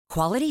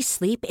Quality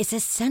sleep is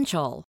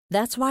essential.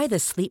 That's why the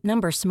Sleep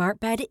Number Smart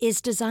Bed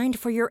is designed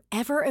for your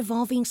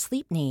ever-evolving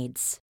sleep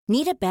needs.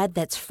 Need a bed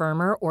that's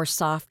firmer or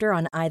softer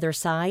on either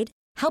side?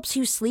 Helps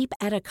you sleep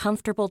at a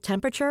comfortable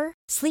temperature?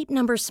 Sleep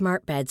Number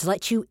Smart Beds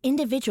let you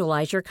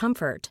individualize your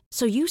comfort,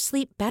 so you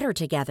sleep better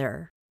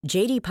together.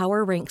 J.D.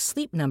 Power ranks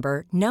Sleep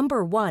Number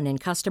number 1 in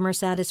customer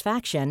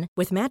satisfaction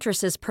with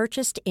mattresses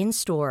purchased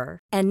in-store.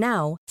 And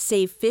now,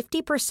 save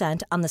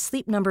 50% on the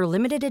Sleep Number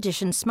Limited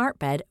Edition Smart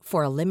Bed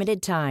for a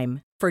limited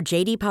time. For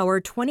J.D. Power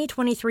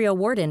 2023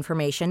 award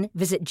information,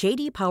 visit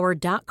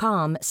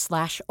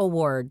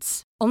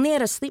jdpower.com/awards. Only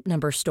at a Sleep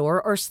Number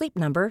store or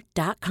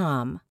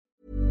sleepnumber.com.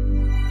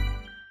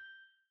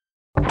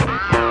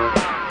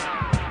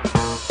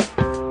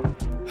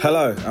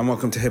 Hello and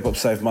welcome to Hip Hop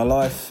Saved My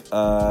Life.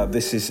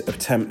 This is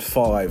attempt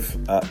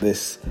 5 at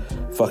this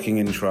fucking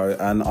intro,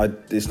 and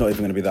it's not even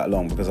going to be that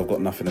long because I've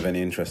got nothing of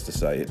any interest to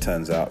say, it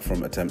turns out,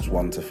 from attempts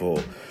 1 to 4.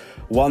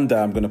 One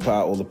day I'm going to put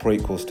out all the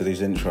prequels to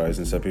these intros,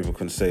 and so people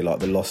can see like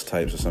the lost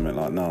tapes or something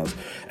like Nas.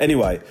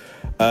 Anyway,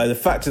 the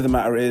fact of the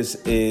matter is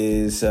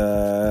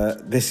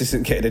this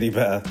isn't getting any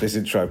better, this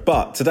intro.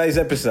 But today's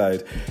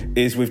episode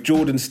is with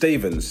Jordan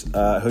Stevens,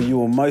 who you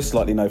will most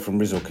likely know from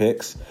Rizzle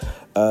Kicks.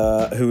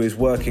 Who is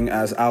working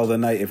as Al the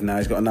Native now.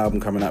 He's got an album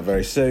coming out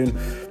very soon.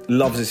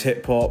 Loves his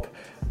hip hop.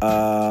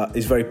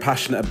 Is very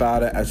passionate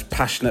about it. As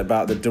passionate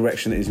about the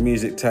direction that his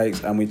music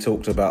takes, and we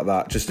talked about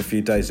that just a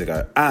few days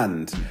ago.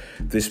 And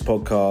this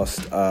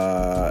podcast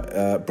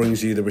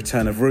brings you the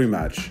return of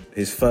Rumaj,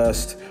 his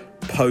first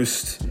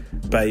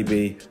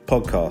post-baby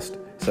podcast.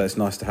 So it's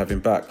nice to have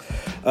him back.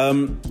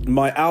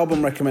 My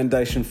album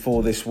recommendation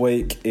for this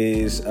week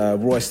is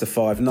Royce the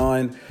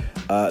 5'9",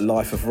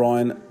 Life of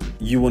Ryan.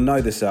 You will know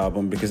this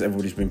album because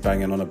everybody's been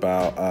banging on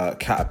about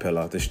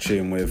Caterpillar, this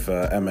tune with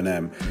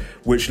Eminem,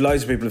 which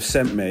loads of people have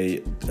sent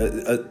me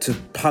to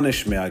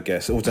punish me, I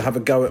guess, or to have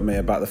a go at me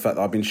about the fact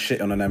that I've been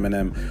shit on an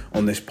Eminem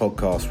on this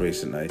podcast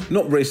recently.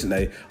 Not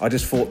recently, I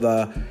just thought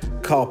the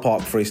car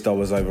park freestyle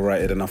was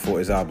overrated and I thought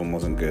his album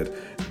wasn't good.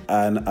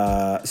 And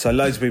so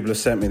loads of people have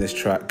sent me this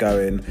track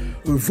going,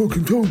 I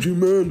fucking told you,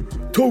 man,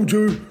 told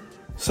you.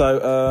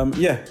 So,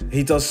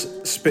 he does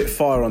spit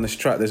fire on this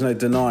track. There's no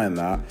denying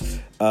that.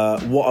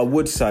 What I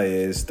would say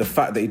is the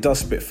fact that he does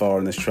spit fire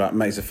on this track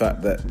makes the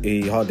fact that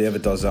he hardly ever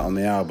does that on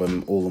the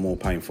album all the more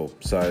painful.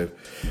 So,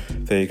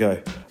 there you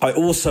go. I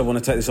also want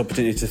to take this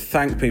opportunity to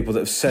thank people that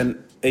have sent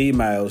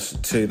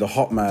emails to the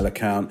Hotmail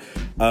account.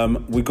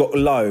 We've got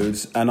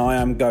loads, and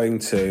I was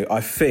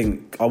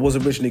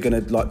originally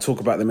going to talk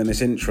about them in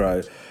this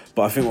intro,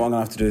 but I think what I'm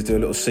going to have to do is do a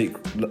little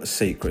secret. It's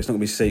not going to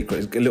be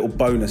secret. It's a little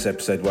bonus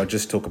episode where I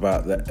just talk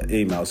about the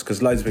emails,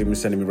 because loads of people are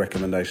sending me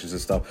recommendations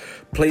and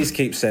stuff. Please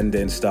keep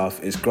sending stuff.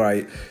 It's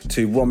great.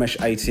 To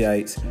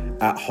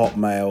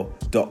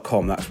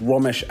romesh88@hotmail.com. That's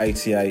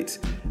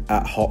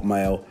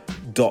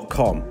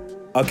romesh88@hotmail.com.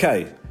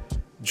 Okay,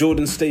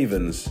 Jordan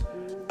Stevens.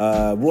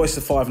 Royce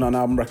the 5'9"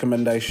 album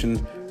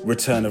recommendation,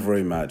 Return of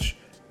Rumaj.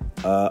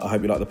 I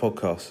hope you like the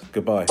podcast.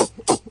 Goodbye.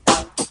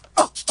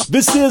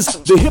 This is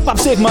the Hip Hop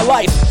Saved My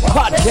Life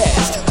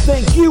podcast.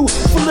 Thank you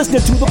for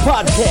listening to the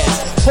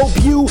podcast. Hope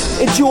you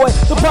enjoy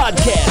the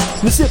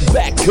podcast. Now sit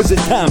back, cause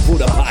it's time for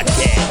the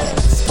podcast.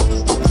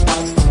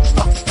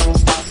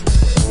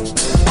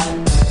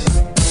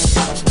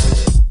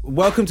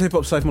 Welcome to Hip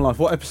Hop Saved My Life.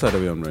 What episode are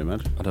we on,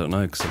 Rumaj? I don't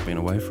know, because I've been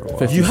away for a while.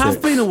 56. You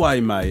have been away,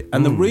 mate.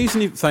 And the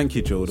reason thank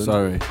you, Jordan.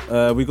 Sorry.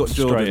 We got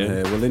Jordan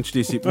here. We'll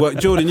introduce you. Well,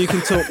 Jordan, you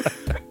can talk.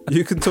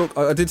 You can talk.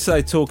 I did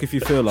say talk if you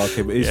feel like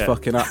it, but he's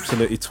fucking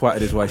absolutely twatted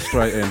his way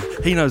straight in.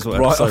 He knows what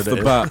right episode off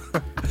the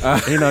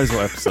bat. He knows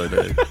what episode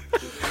it is.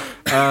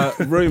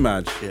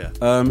 Rumaj, yeah.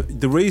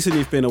 The reason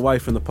you've been away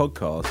from the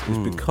podcast is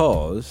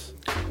because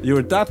you're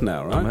a dad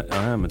now, right?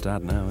 I am a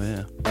dad now,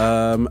 yeah.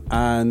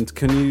 And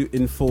can you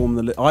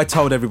inform I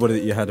told everybody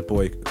that you had a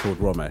boy called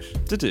Romesh.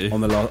 Did you? On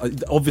the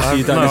last, obviously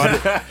you don't.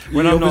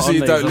 Obviously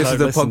you don't listen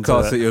to the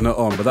podcast that you're not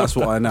on, but that's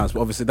what I announced.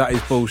 But obviously that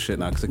is bullshit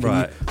now. So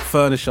can you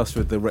furnish us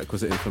with the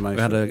requisite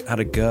information? We had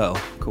a girl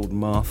called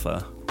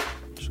Martha,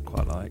 which I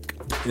quite like.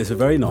 It's a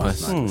very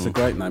nice name. It's a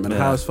great name. And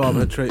how's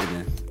fatherhood treating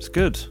you? It's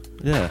good.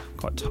 Yeah,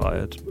 quite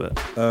tired, but...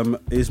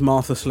 is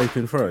Martha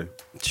sleeping through?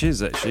 She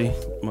is, actually.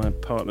 My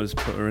partner's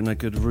put her in a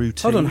good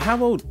routine. Hold on,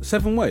 how old?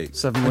 7 weeks?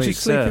 7 weeks, she's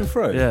sleeping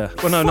through? Yeah.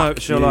 Well, no,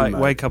 she'll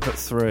wake up at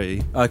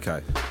 3.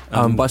 Okay.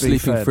 By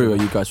sleeping through, are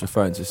you guys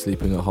referring to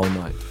sleeping a whole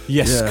night?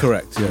 Yes,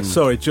 correct. Yeah.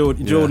 Sorry,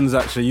 Jordan's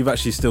you've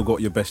actually still got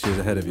your best years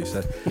ahead of you,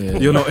 so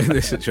you're not in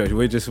this situation.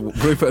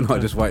 Rupert and I are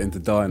just waiting to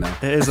die now.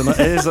 It is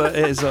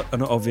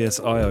an obvious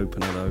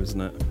eye-opener, though,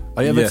 isn't it?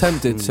 Are you ever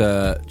tempted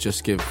to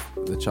just give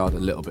the child a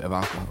little bit of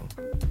alcohol?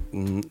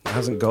 It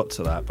hasn't got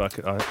to that, but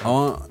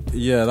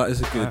that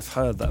is a good... I've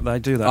heard that. They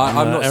do that.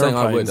 I'm not saying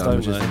I would,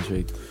 I'm just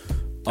intrigued.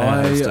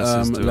 I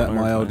let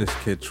my eldest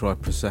kid try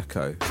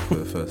Prosecco for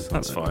the first time.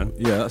 That's fine.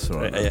 Yeah, that's all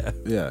right.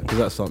 Yeah, because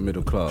that's like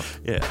middle class.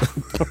 Yeah.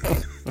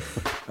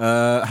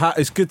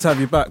 It's good to have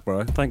you back,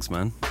 bro. Thanks,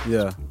 man.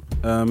 Yeah.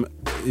 Are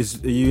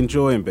you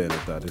enjoying being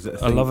a dad? Is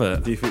it? I love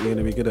it. Do you think you're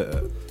going to be good at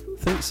it?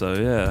 I think so,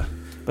 yeah.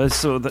 But it's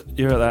sort of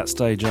you're at that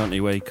stage, aren't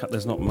you, where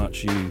there's not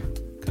much you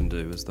can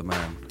do as the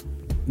man.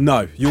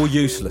 No, you're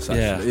useless,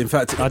 actually. Yeah. In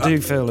fact, I do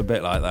feel a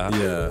bit like that.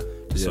 Yeah.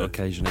 Sort of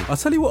occasionally. I'll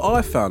tell you what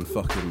I found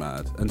fucking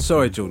mad. And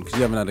sorry, Jordan, because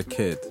you haven't had a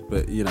kid,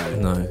 but you know,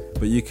 No.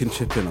 But you can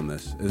chip in on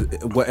this.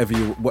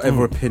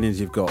 Whatever opinions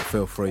you've got,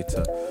 feel free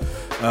to.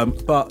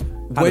 But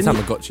I had when a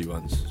Tamagotchi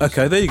once.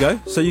 okay, there you go.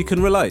 So you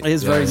can relate. It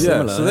is very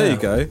similar. Yeah. So there you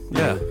go.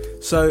 Yeah.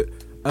 So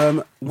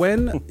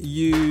when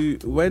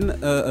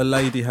a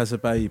lady has a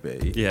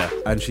baby, Yeah.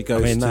 and she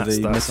goes to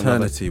the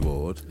maternity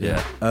ward,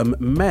 Yeah.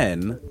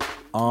 Men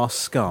are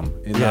scum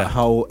in Yeah. that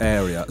whole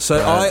area.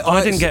 So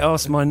I didn't get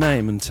asked my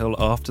name until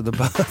after the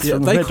birth. Yeah,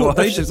 from they the call, midwife.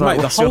 they She's just, like,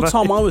 mate, the "What's your whole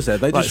time name?" I was there,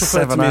 they Like just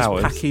referred to 7 me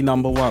hours. as Packy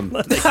number 1.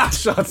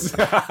 That's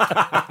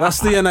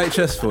the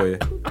NHS for you.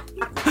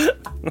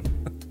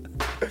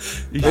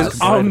 It's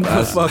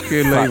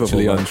unfucking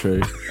Actually unbelievable.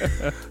 untrue.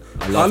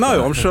 I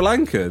know, I'm Sri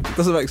Lankan. It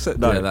doesn't make sense.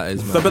 No. Yeah, that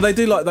is But they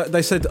do like that.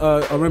 They said, I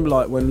remember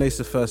like when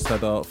Lisa first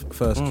had our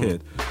first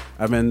kid,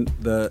 and then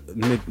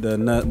one of the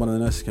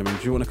nurses came in,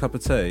 do you want a cup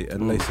of tea?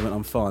 And Lisa went,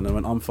 I'm fine. I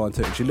went, I'm fine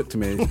too. And she looked at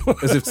me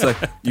as if to say,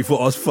 you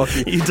thought I was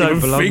fucking You don't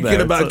even belong thinking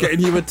there. about getting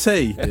you a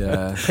tea.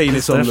 Yeah.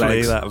 Penis on Definitely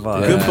legs. that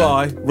vibe.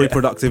 Goodbye,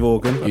 reproductive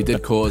organ. You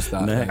did cause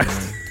that.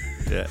 Next.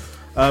 Yeah.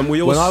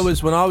 We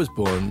also, When I was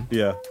born,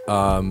 yeah.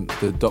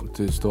 the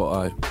doctors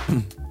thought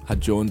I had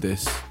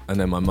jaundice, and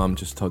then my mum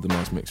just told them I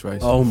was mixed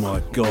race. Oh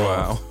my god!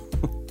 Wow.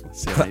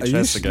 It's the Are you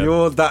NHS again.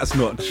 sure that's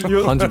not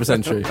true?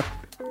 100% true.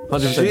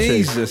 100% true.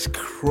 Jesus They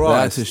had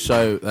Christ! to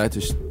show.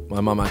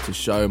 My mum had to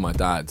show my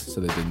dad, so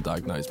they didn't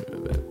diagnose me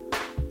with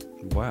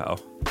it. Wow.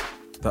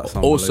 That's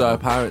Also, unbelievable.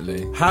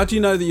 apparently, How do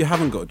you know that you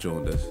haven't got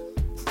jaundice?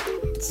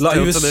 Still Like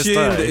you've to this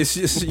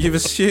assumed, day. you've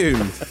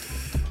assumed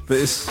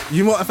that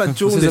you might have had this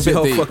jaundice is a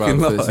your bit whole deep, fucking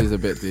bro. life. This is a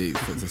bit deep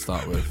to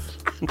start with.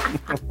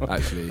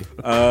 Actually,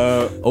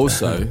 Uh,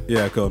 also,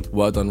 yeah, go on.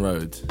 Word on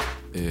Road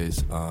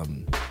is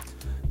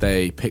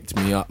they picked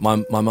me up. My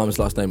mum's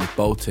last name was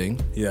Bolting,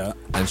 Yeah,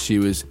 and she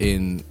was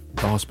in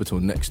the hospital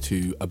next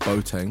to a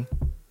Boateng,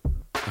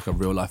 like a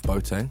real life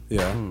Boateng.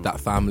 yeah, That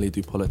family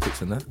do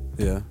politics and that.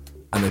 yeah.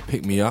 And they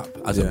picked me up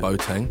as Yeah. a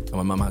Boateng, and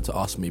my mum had to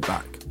ask me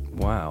back.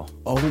 Wow.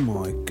 Oh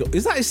my god!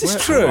 Is this Where-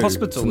 true? what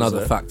hospital? It's was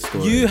another it? fact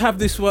story. You have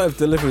this way of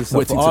delivering stuff. But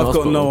Whittington I've got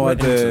Hospital. no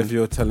idea Whittington. if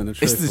you're telling the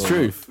truth. It's the or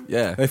truth.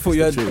 Yeah. not. They thought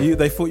you it's had. the truth.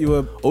 They thought you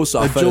were. Also,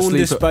 I a fell asleep.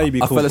 jaundiced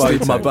baby I called fell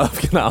asleep in my Boateng. birth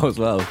canal as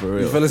well, for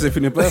real. You fell asleep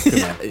in your birth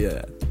canal.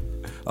 Yeah.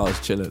 I was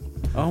chilling.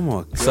 Oh my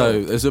god! So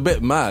it's a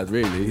bit mad,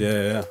 really.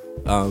 yeah.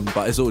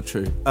 But it's all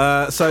true.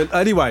 So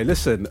anyway,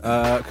 listen.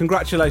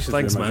 Congratulations,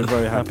 Thanks, to him, man.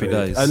 Very happy. Happy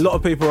days. A lot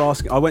of people are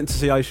asking. I went to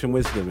see Ocean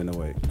Wisdom in a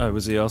week. Oh,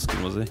 was he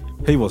asking, was he?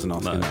 He wasn't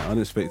asking No. that. I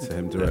didn't speak to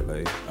him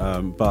directly.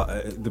 But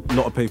a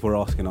lot of people are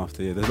asking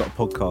after you. There's a lot of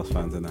podcast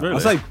fans in there. Really?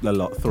 I say a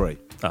lot, 3.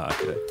 Ah,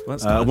 okay.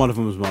 That's nice. One of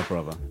them was my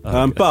brother.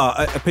 Okay.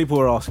 But people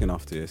were asking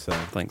after you. So,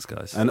 Thanks,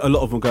 guys. and a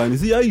lot of them going,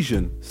 "Is he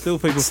Asian?" Still,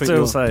 people think Still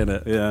you're, saying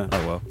it. Yeah.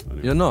 Oh, well.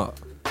 You're not?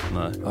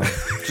 No.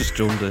 Just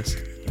jaundice.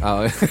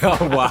 Oh,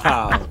 oh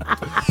wow.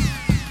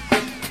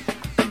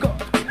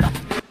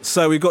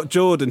 So we got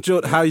Jordan.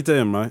 Jordan, how you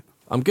doing, mate?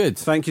 I'm good.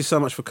 Thank you so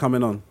much for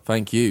coming on.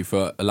 Thank you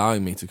for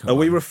allowing me to come Are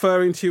we on.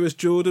 referring to you as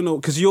Jordan, or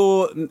because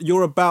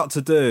you're about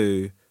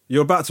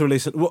to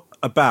release it? What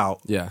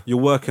about? Yeah. You're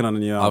working on a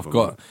new album. I've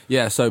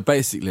got So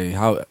basically,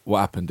 what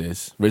happened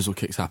is Rizzle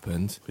Kicks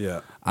happened.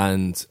 Yeah.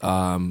 And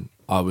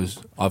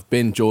I've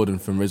been Jordan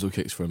from Rizzle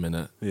Kicks for a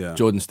minute. Yeah.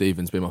 Jordan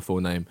Stevens been my full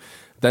name.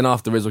 Then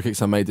after Rizzle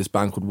Kicks, I made this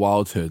band called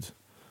Wildhood,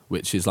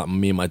 which is like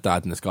me and my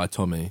dad and this guy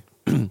Tommy,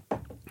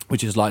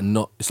 which is like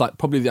it's like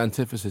probably the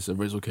antithesis of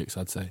Rizzle Kicks,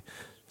 I'd say.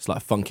 It's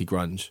like funky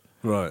grunge.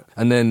 Right.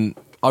 And then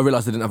I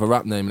realised I didn't have a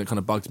rap name, and it kind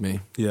of bugged me.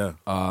 Yeah.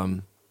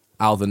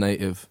 Al the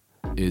Native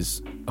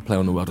is a play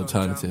on the word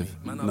alternative.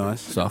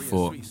 Nice. So I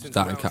thought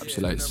that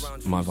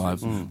encapsulates my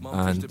vibe,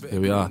 and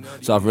here we are.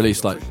 So I've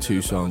released like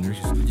 2 songs.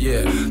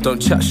 Yeah, don't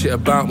chat shit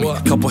about me.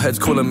 Couple heads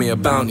calling me a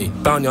bounty.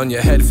 Bounty on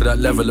your head for that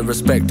level of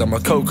respect. I'm a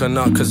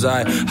coconut cause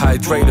I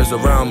hide raiders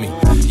around me.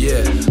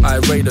 Yeah, I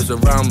raiders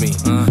around me.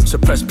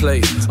 Suppress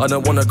play. I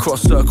don't wanna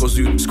cross circles.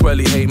 You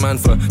squarely hate man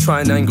for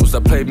trying angles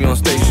that played me on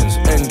stations.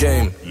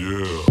 Endgame.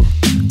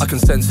 I can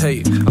sense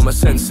hate, I'm a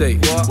sensei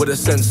with a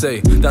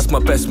sensei, that's my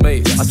best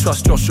mate. I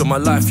trust Josh on my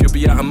life, you'll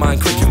be out of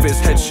mind quick if his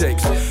head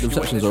shakes. The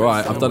reception's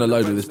alright. I've done a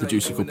load with this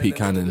producer called Pete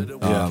Cannon.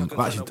 I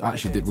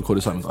actually did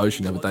record something with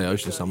Ocean the other day.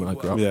 Ocean is someone I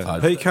grew up Yeah.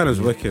 with. Pete Cannon's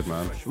wicked,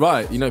 man.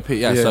 Right, you know Pete,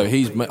 yeah. Yeah.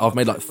 So I've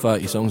made like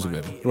 30 songs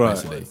with him, Right.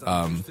 basically.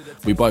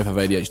 We both have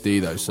ADHD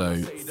though, so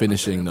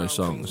finishing those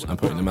songs and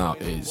putting them out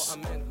is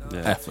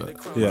effort.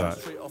 Yeah.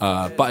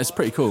 But it's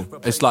pretty cool.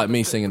 It's like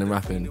me singing and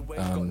rapping.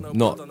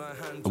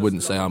 I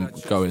wouldn't say I'm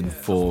going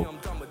for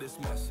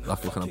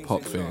like a kind of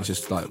pop thing. It's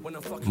just like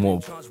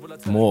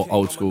more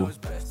old school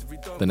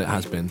than it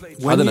has been.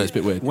 I don't know, it's a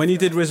bit weird. When you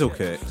did Rizzle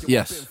Kicks,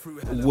 Yes.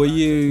 were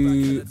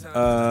you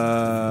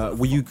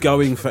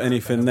going for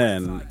anything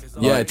then?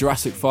 Yeah, Like-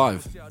 Jurassic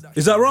 5.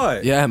 Is that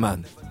right? Yeah,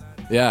 man.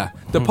 Yeah.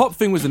 The pop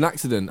thing was an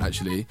accident,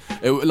 actually.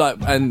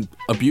 And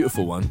a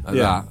beautiful one at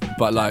Yeah. that.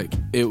 But like,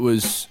 it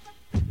was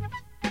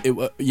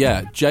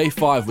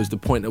J5 was the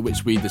point at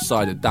which we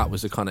decided that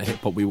was the kind of hip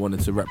hop we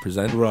wanted to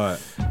represent. Right.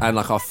 And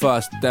like our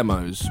first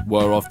demos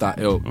were of that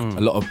ilk.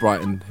 A lot of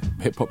Brighton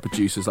hip hop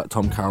producers like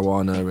Tom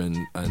Caruana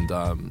and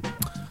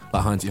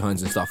like Heinzie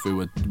Hines and stuff. We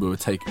were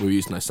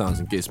using those sounds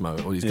in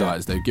Gizmo. All these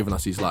guys, they were giving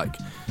us these like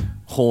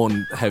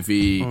horn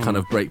heavy kind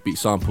of breakbeat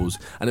samples,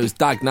 and it was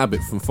Dag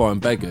Nabbit from Foreign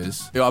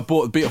Beggars. I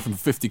bought the beat off from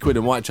 50 quid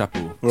in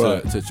Whitechapel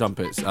to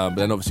trumpets, but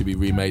then obviously we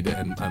remade it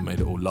and made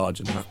it all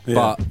large and that.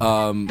 But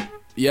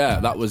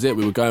that was it.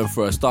 We were going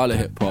for a style of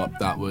hip hop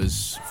that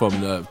was from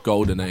the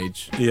golden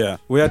age. Yeah,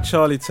 we had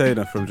Charlie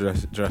Tuna from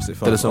Jurassic 5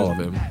 Did a song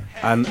with him,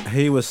 and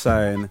he was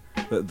saying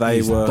that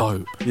he's were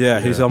dope. Yeah,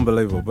 he's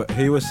unbelievable. But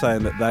he was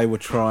saying that they were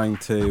trying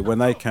to, when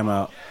they came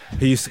out,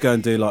 he used to go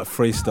and do like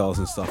freestyles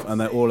and stuff, and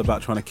they're all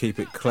about trying to keep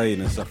it clean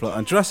and stuff like that.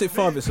 And Jurassic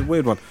 5, it's a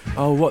weird one.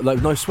 Oh, what,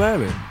 like no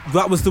swearing?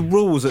 That was the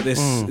rules at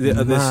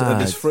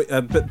this free,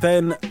 but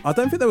then I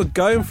don't think they were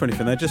going for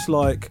anything. They're just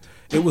like,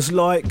 it was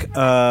like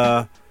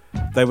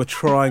they were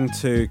trying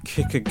to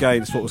kick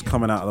against what was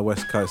coming out of the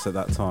West Coast at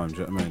that time.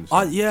 Do you know what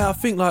I mean? I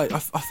think like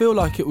I feel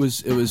like it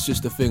was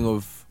just a thing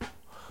of,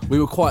 we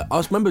were quite.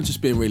 I remember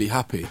just being really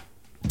happy.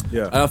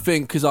 Yeah. And I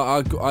think because I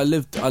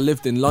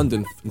lived in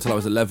London until I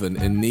was 11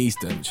 in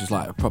Neasden, which is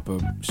like a proper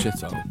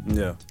shithole.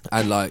 Yeah.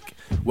 And like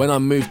when I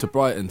moved to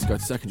Brighton to go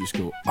to secondary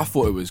school, I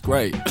thought it was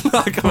great.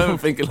 Like I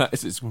remember thinking like,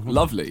 this is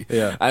lovely.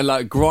 Yeah. And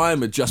like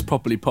grime had just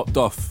properly popped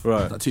off.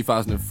 Right. Like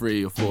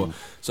 2003 or 4.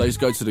 So I used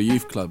to go to the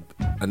youth club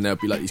and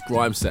there'd be like these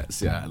grime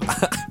sets. Yeah.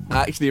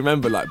 I actually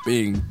remember like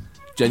being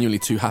genuinely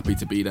too happy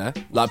to be there.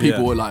 Like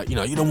people were like, you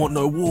know, you don't want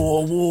no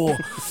war.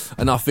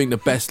 And I think the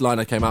best line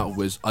I came out of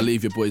was, I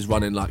leave your boys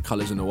running like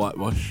colours in the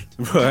whitewash.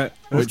 Right.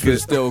 Which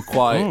was still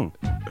quite,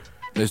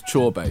 it's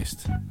chore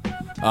based.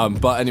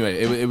 But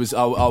anyway, it was,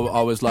 I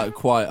was like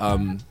quite,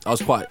 I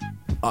was quite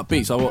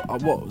upbeat. So I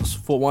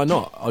thought, why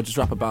not? I'll just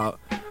rap about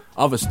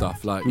other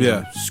stuff like you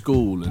know,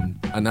 school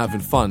and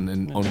having fun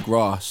and on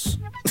grass.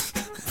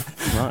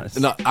 Nice.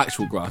 Not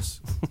actual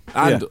grass.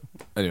 And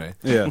anyway.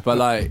 Yeah. But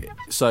like,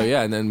 so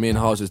yeah, and then me and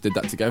Haas did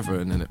that together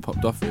and then it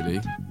popped off really.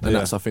 And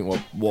that's, I think,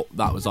 what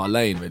that was our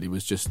lane really,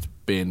 was just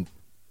being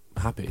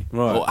happy.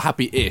 Right. Or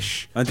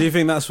happy-ish. And do you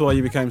think that's why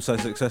you became so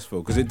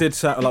successful? Because it did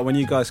sound like when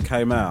you guys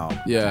came out,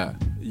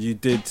 you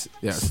did.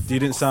 You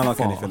didn't sound like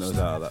anything that was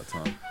out at that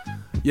time.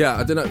 Yeah,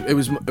 I don't know. It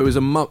was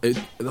a month.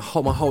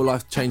 My whole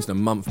life changed in a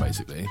month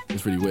basically. It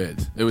was really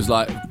weird. It was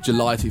like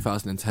July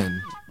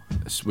 2010.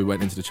 We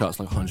went into the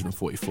charts like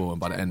 144, and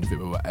by the end of it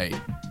we were 8.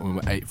 And we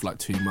were 8 for like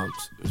 2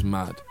 months. It was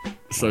mad.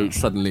 So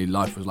suddenly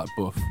life was like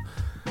buff.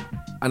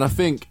 And I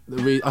think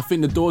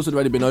the doors had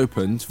already been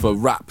opened for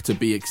rap to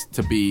be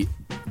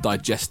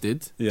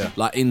digested. Yeah.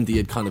 Like indie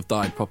had kind of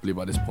died properly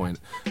by this point,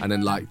 and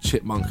then like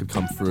Chipmunk had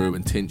come through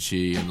and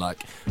Tinchy, and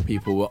like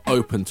people were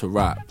open to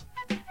rap.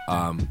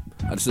 And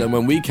so then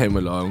when we came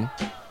along,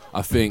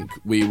 I think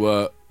we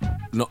were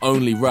not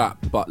only rap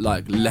but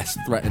like less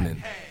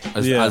threatening,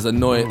 as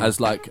annoying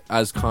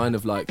as kind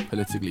of like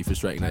politically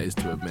frustrating that is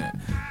to admit.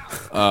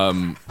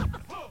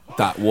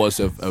 That was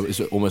it's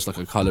almost like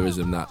a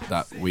colorism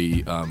that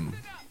we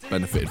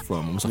benefited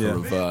from, almost like a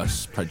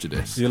reverse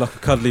prejudice. You're like a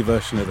cuddly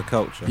version of the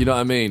culture. You know what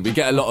I mean? We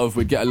get a lot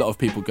of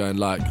people going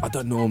like, I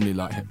don't normally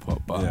like hip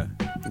hop, but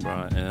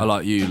I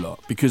like you lot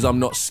because I'm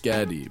not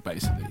scared of you,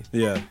 basically.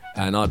 Yeah.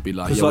 And I'd be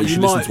like, yo, like, you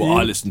should listen to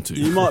what I listen to.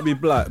 You might be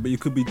black, but you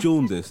could be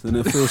jaundiced, and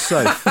it feels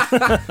safe.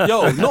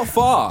 Yo, not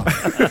far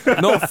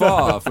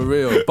for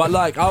real. But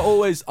like, I'll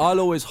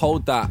always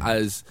hold that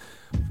as.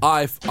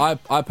 I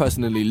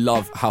personally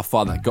love how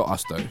far that got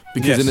us though,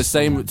 because to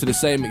the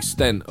same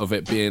extent of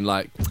it being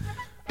like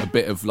a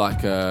bit of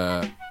like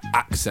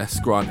access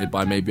granted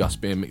by maybe us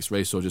being mixed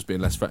race or just being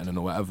less threatening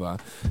or whatever,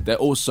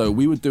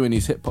 we were doing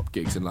these hip hop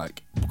gigs in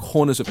like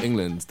corners of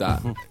England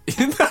that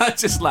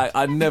just like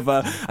I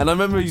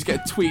remember you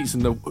get tweets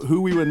and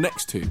who we were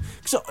next to,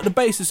 because the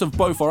basis of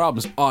both our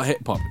albums are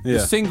hip hop. The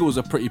singles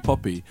are pretty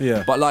poppy,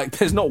 but like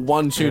there's not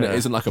one tune that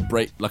isn't like a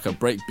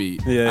break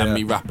beat and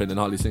me rapping and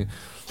hardly singing.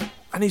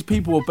 And these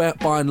people were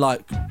buying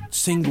like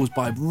singles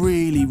by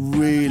really,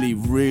 really,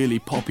 really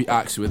poppy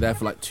acts who were there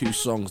for like 2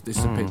 songs,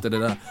 Dissipate,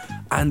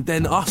 and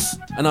then us.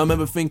 And I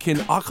remember thinking,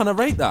 I kind of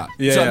rate that.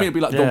 So I mean, it'd be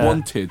like The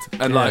Wanted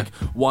and like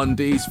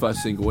 1D's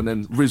first single, and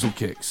then Rizzle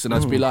Kicks, and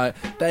I'd be like,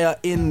 they are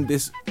in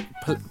this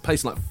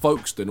place like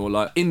Folkestone or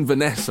like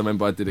Inverness. I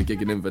remember I did a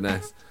gig in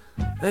Inverness.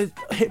 They're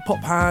hip hop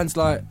hands,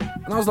 like,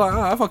 and I was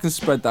like, if I can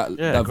spread that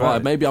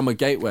vibe, maybe I'm a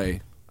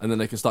gateway, and then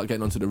they can start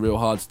getting onto the real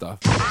hard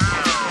stuff.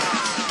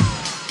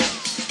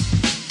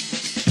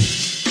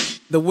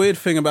 The weird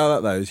thing about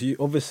that though is you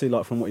obviously,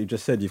 like from what you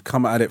just said, you've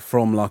come at it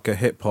from like a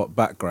hip hop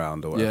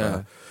background or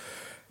whatever.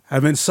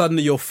 And then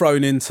suddenly you're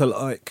thrown into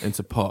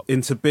pop,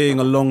 into being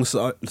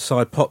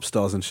alongside pop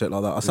stars and shit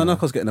like that. I sound like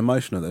I was getting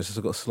emotional there. It's just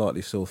I've got a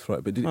slightly sore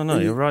throat. But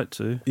you're right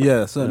to.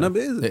 Yeah, so no,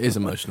 but it is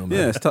emotional, man.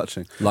 Yeah, it's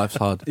touching. Life's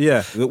hard.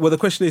 Yeah. Well, the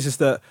question is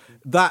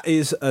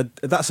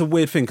that's a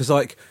weird thing because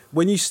like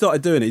when you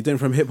started doing it, you're doing it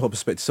from a hip hop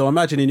perspective. So I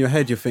imagine in your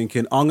head you're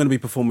thinking, I'm going to be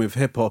performing with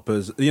hip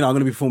hoppers. I'm going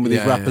to be performing with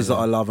these rappers that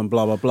I love and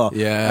blah blah blah.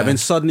 Yeah. And then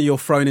suddenly you're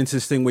thrown into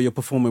this thing where you're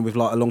performing with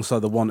like alongside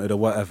the Wanted or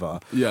whatever.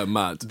 Yeah,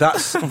 mad.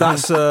 That's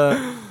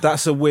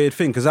a weird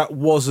thing because that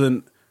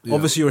wasn't. Yeah.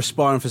 Obviously, you're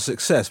aspiring for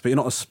success, but you're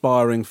not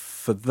aspiring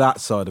for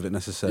that side of it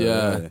necessarily.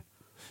 Yeah. Really.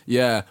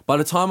 Yeah. By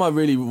the time I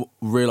really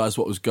realised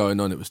what was going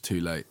on, it was too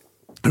late.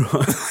 Do you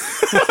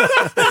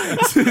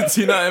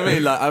know what I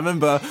mean? Like I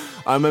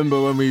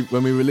remember when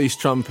we released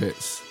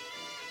Trumpets,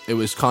 it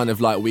was kind of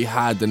like we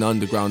had an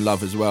underground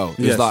love as well.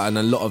 It was like, and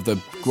a lot of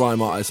the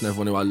grime artists and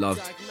everyone who I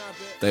loved,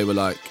 they were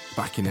like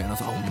backing it, and I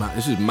was like, oh man,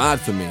 this is mad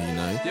for me, you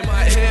know. You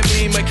might hear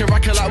me make a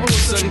record like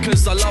Wilson,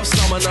 cause I love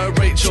Summer, no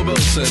Rachel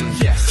Wilson.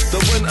 Yes. The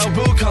winter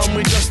will come,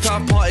 we just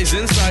have parties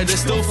inside,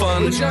 it's still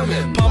fun. We're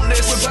jamming, pump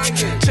this, we're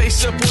banging.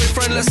 Chase your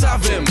boyfriend, let's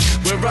have him.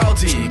 We're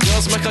rowdy,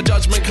 girls make our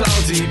judgment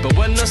cloudy, but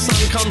when the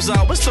sun comes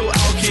out, we're still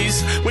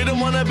alkies. We don't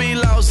wanna be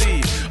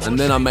lousy. And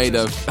then I made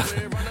a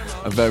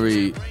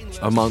very,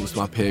 amongst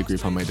my peer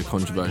group, I made a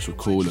controversial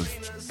call of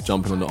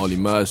jumping on the Ollie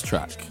Murs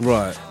track.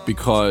 Right.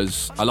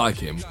 Because I like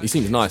him. He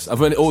seems nice. I've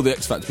heard all the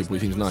X Factor people, he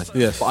seems nice.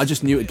 Yes. But I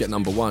just knew it'd get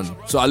number one.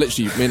 So I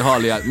literally, me and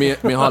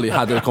Harley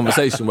had a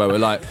conversation where we're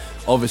like,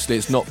 obviously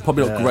it's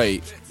probably not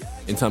great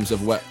in terms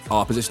of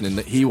our positioning,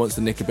 that he wants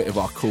to nick a bit of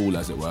our cool,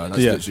 as it were.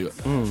 That's literally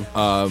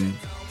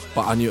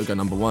but I knew it would go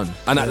number one.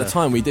 And at the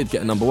time we did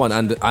get a number one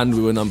and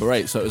we were number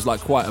 8. So it was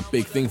like quite a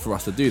big thing for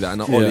us to do that.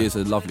 And Ollie is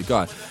a lovely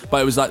guy.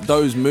 But it was like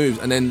those moves,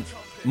 and then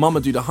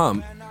Mama Do The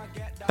Hump,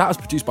 that was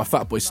produced by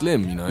Fatboy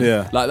Slim, you know?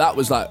 Yeah. Like, that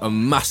was, like, a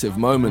massive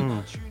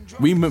moment.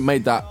 We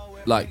made that,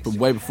 like,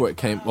 way before it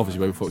came out,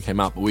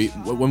 but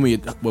when we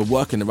were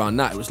working around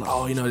that, it was like,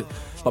 oh, you know,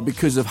 but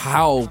because of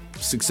how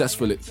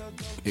successful it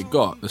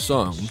got, the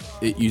song,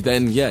 you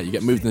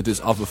get moved into this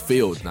other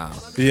field now.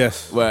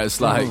 Yes. Where it's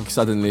like,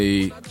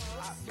 suddenly,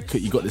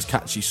 you got this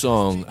catchy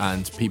song,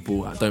 and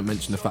people don't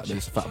mention the fact that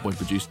it's a Fatboy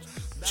produced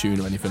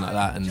tune or anything like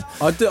that. And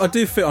I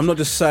do feel, I'm not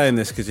just saying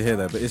this because you hear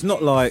that, but it's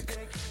not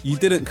like you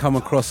didn't come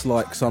across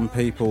like some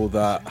people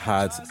that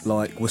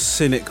were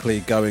cynically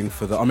going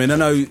for the. I mean, I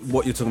know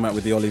what you're talking about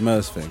with the Ollie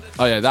Murs thing.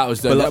 Oh yeah, that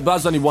was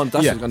that's only one.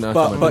 That's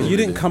but you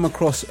didn't come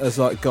across as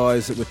like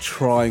guys that were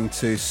trying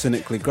to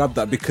cynically grab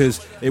that,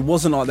 because it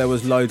wasn't like there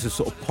was loads of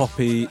sort of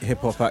poppy hip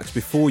hop acts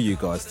before you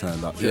guys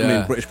turned up. I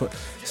mean, British pop.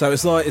 So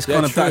it's like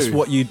kind of that's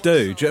what you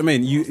do. Do you know what I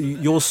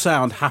mean? Your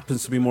sound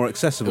happens to be more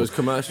accessible. It was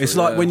commercial. It's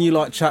like when you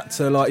like chat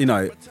to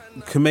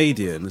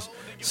comedians.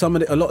 A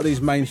lot of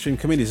these mainstream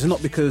comedians, it's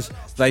not because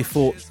they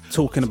thought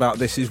talking about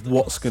this is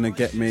what's going to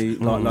get me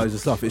loads of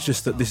stuff. It's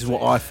just that this is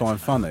what I find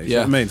funny. Yeah, you know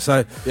what I mean.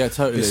 So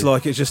totally. It's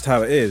like it's just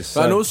how it is.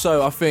 So. And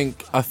also, I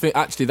think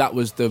actually that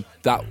was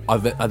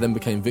I then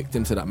became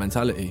victim to that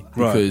mentality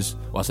because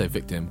I say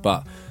victim,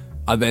 but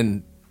I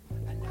then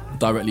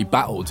directly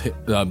battled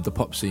the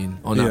pop scene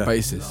on that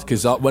basis,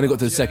 because when I got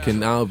to the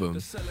second album,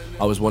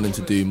 I was wanting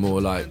to do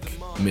more like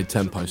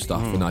mid-tempo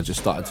stuff, and I just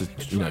started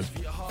to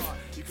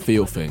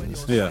feel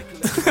things. Yeah.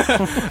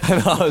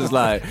 And I was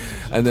like,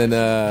 and then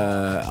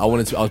I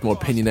was more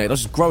opinionated. I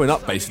was just growing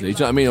up basically. Do you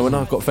know what I mean? When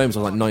I got famous, I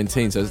was like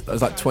 19, so I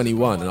was like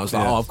 21, and I was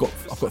like, I've got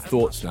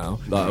thoughts now.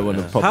 Like, I want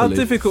to properly. How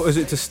difficult is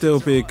it to still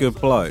be a good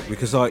bloke?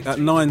 Because like at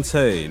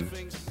 19,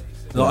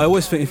 I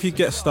always think if you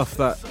get stuff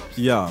that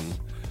young,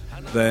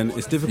 then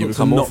it's difficult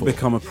to not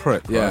become a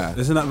prick, right? Yeah.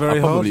 Isn't that very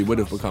hard? I probably would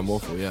have become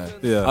awful,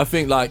 yeah. I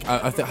think like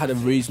I had a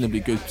reasonably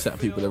good set of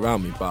people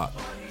around me, but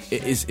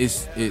it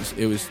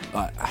was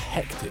like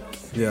hectic.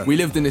 Yeah. We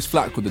lived in this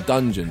flat called The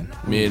Dungeon,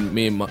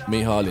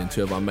 me, Harley and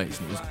two of our mates,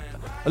 and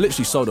I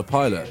literally sold a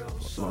pilot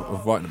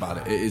of writing about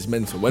it. It is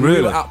mental. When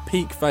we were at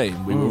peak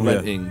fame, we were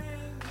renting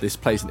this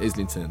place in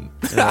Islington.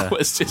 That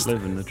was just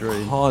living the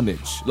dream.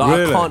 Carnage.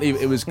 Like I can't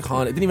even. It was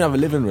carnage. It didn't even have a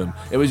living room.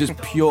 It was just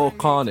pure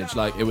carnage.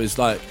 Like it was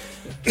like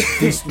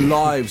these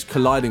lives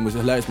colliding was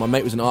hilarious. My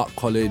mate was in art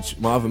college.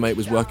 My other mate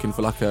was working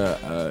for like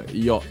a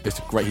yacht. He's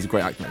a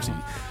great actor actually.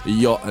 A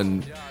yacht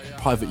and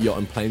private yacht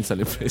and plane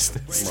selling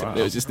business. Wow.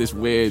 It was just this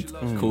weird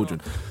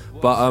cauldron.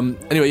 But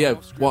anyway,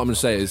 what I'm gonna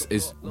say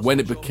is when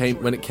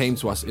it came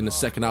to us in the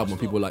second album,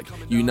 people were like,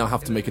 you now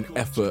have to make an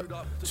effort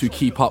to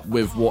keep up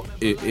with what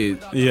it is.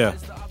 Yeah.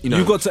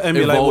 You got to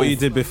emulate what you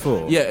did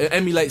before. Yeah,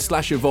 emulate /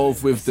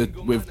 evolve with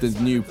the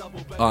new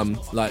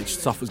like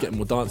stuff was getting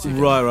more dancey.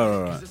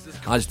 Right.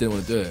 I just didn't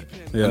want to do it.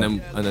 Yeah.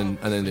 And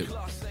then it.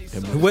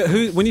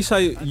 When you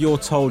say you're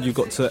told you've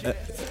got to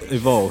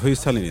evolve,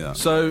 who's telling you that?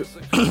 So.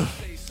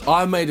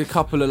 I made a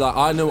couple of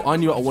I knew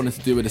what I wanted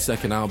to do with the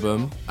second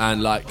album,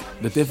 and like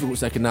the difficult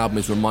second album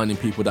is reminding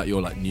people that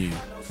you're like new.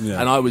 Yeah.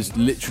 And I was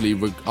literally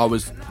going I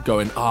was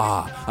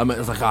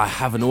like, I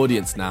have an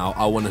audience now.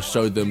 I want to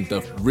show them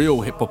the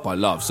real hip hop I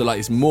love. So like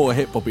it's more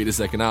hip hoppy the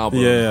second album.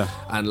 Yeah.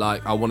 And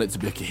like I want it to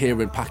be a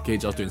coherent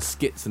package. I was doing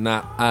skits and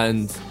that,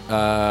 and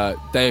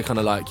they're kind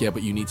of like,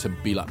 but you need to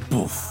be like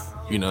boof,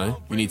 you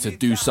need to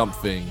do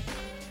something.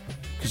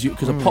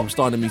 Because a pop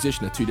star and a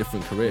musician are two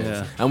different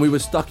careers. And we were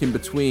stuck in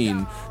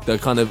between the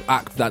kind of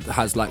act that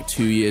has like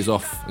 2 years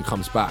off and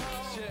comes back.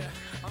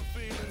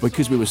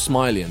 Because we were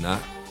Smiley and that,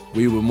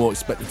 we were more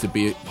expected to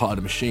be part of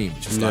the machine,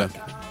 just like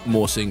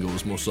more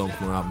singles, more songs,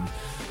 more albums.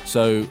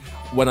 So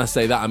when I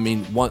say that, I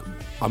mean I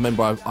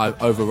remember I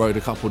overrode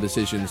a couple of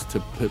decisions to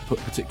put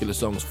particular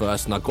songs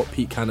first, and I got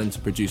Pete Cannon to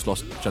produce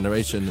Lost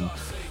Generation, and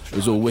it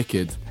was all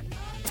wicked.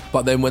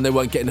 But then when they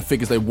weren't getting the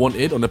figures they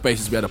wanted, on the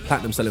basis we had a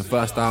platinum selling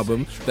first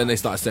album, then they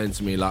started saying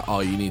to me like, oh,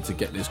 you need to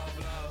get this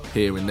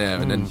here and there,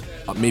 and then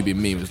me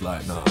being me was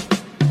like, no.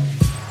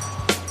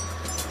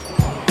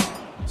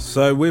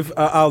 So with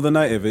Al the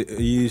Native,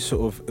 are you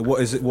sort of,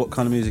 what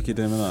kind of music are you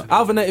doing with that?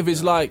 Al the Native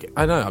is like,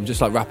 I know, I'm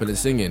just like rapping and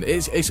singing.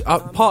 It's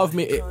part of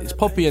me, it's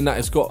poppy in that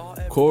it's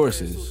got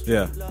choruses.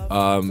 Yeah.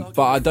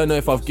 But I don't know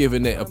if I've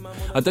given it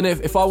I don't know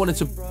if I wanted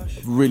to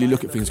really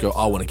look at things and go,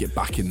 I want to get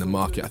back in the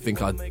market, I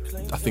think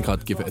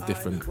I'd give it a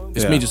different,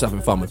 it's me just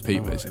having fun with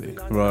Pete basically.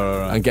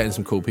 Right. And getting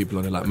some cool people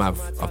on it, like Mav.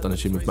 I've done a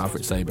tune with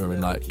Maverick Sabre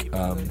and like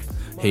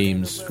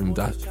Heems from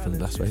That's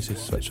Racist,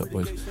 Sweatshop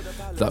Boys.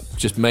 That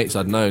just mates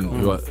I'd known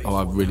who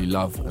I really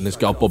love. And this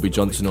girl Bobby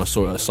Johnson, who I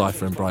saw at a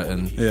Cypher in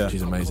Brighton. Yeah.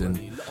 She's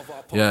amazing.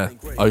 Yeah,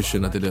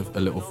 Ocean, I did a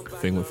little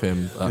thing with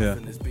him.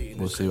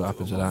 We'll see what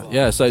happens with that.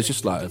 Yeah, so it's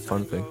just like a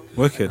fun thing.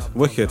 Wicked.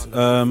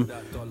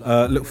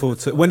 Look forward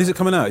to. When is it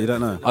coming out? You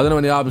don't know? I don't know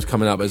when the album's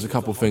coming out, but there's a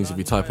couple of things if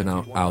you type in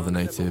Al the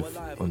Native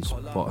on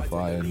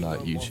Spotify and like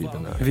YouTube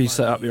and that. Have you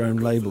set up your own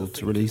label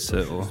to release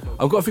it, or?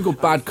 I've got a thing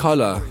called Bad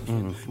Colour.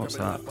 What's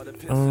that?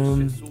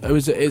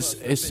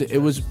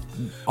 It was.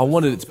 I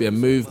wanted it to be a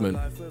movement,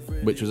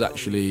 which was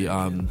actually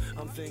trying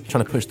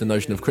to push the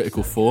notion of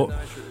critical thought,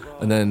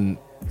 and then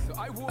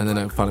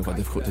I found it quite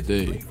difficult to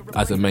do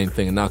as a main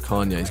thing. And now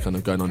Kanye's kind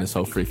of going on this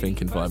whole free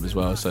thinking vibe as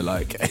well. So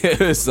like, it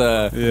was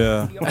but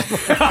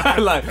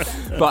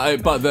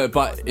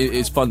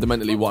it's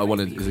fundamentally what I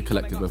wanted is a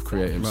collective of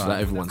creatives that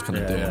everyone's kind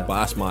of doing. But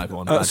that's my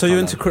one. So you're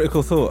into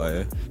critical thought, are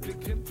you?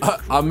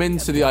 I'm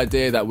into the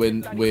idea that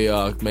when we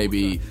are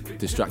maybe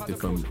distracted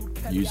from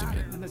using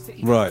it.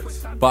 Right.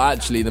 But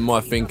actually, the more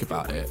I think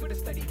about it,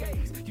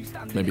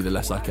 maybe the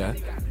less I care.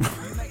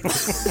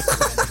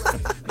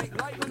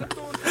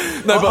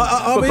 No,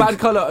 but Bad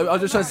Colour, I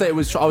was just trying to say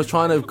I was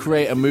trying to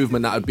create a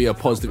movement that would be a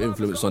positive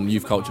influence on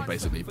youth culture,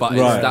 basically. But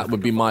that would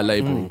be my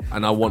label,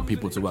 and I want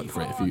people to work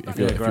for it. If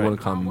you want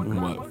to come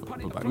and work for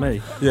Bad Colour.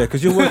 Me? Yeah,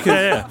 because you're working.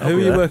 Who are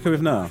you working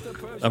with now?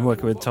 I'm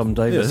working with Tom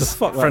Davis,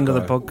 friend of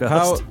the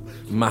podcast.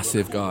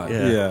 Massive guy.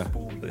 Yeah.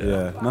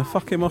 No,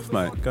 fuck him off,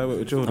 mate. Go work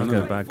with Jordan.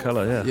 I'll go Bad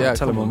Colour, I'll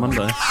tell him on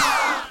Monday.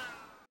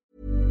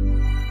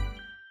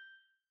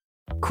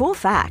 Cool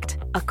fact,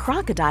 a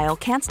crocodile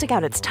can't stick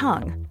out its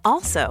tongue.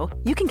 Also,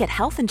 you can get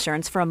health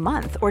insurance for a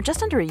month or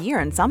just under a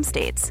year in some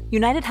states.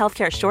 United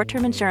Healthcare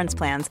short-term insurance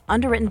plans,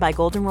 underwritten by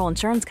Golden Rule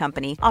Insurance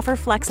Company, offer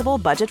flexible,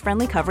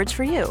 budget-friendly coverage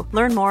for you.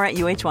 Learn more at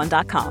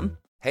uh1.com.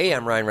 Hey,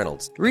 I'm Ryan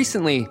Reynolds.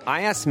 Recently,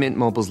 I asked Mint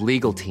Mobile's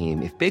legal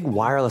team if big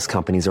wireless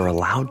companies are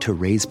allowed to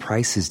raise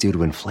prices due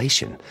to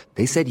inflation.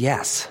 They said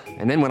yes.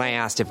 And then when I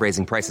asked if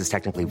raising prices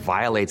technically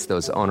violates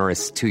those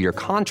onerous two-year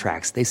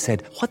contracts, they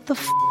said, what the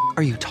f***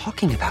 are you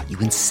talking about, you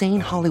insane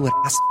Hollywood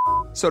ass f-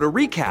 So to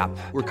recap,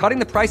 we're cutting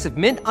the price of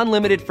Mint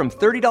Unlimited from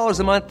 $30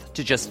 a month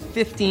to just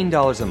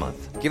 $15 a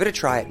month. Give it a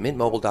try at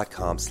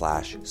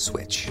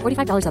mintmobile.com/switch.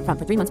 $45 up front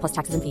for 3 months plus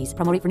taxes and fees.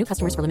 Promo rate for new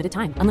customers for limited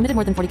time. Unlimited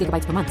more than 40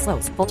 gigabytes per month.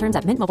 Slows full terms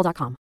at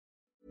mintmobile.com.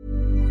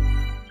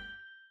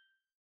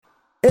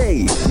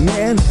 Hey,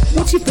 man,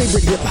 what's your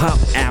favorite hip-hop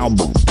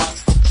album?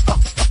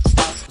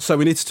 So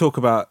we need to talk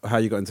about how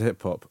you got into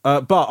hip-hop.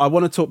 But I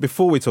want to talk,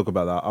 before we talk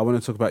about that, I want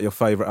to talk about your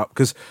favourite album.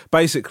 Because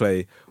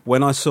basically,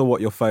 when I saw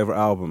what your favourite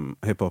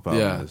hip-hop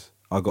album is,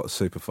 I got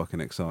super fucking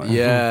excited.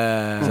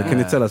 Yeah. So can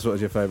you tell us what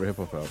was your favourite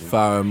hip-hop album?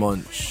 Pharoahe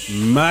Monch.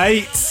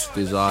 Mate!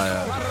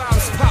 Desire.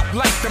 Pop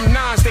like them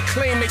nines, they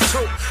claim they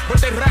choke,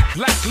 but they rap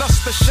like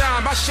luster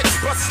shine. My shit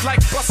bust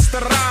like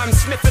Busta Rhymes,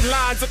 sniffing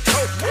lines of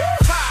coke.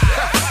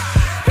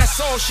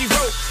 That's all she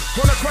wrote.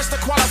 On a quest to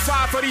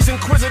qualify for these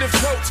inquisitive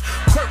quotes.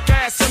 Quirk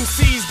ass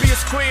MCs be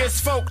as queer as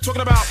folk.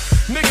 Talking about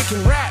nigga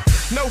can rap.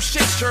 No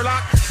shit,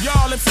 Sherlock.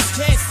 Y'all MCs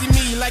can't see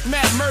me like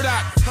Matt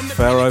Murdock.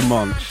 Pharoahe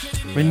Monch.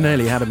 We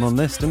nearly had him on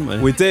this, didn't we?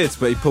 We did,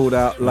 but he pulled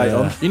out late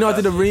on. You know, I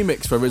did a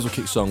remix for a Rizzle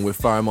Kick song with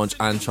Pharoahe Monch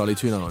and Charlie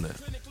Tuna on it.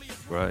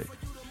 Right.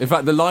 In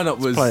fact, the lineup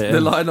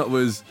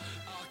was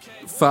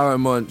Pharoahe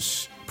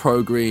Monch,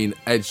 Pro Green,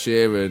 Ed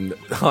Sheeran,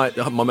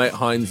 my mate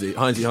Heinzie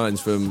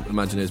Hines from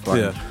Imagineers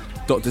Brighton. Yeah.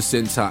 Dr.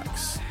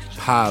 Syntax,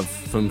 Pav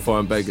from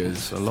Foreign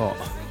Beggars. A lot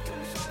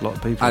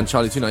of people. And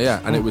Charlie Tuna,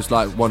 and it was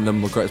like one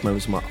of the greatest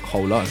moments of my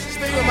whole life.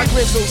 Stay on my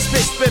grizzle,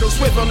 spit, spittle,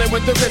 swiveling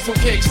with the Rizzle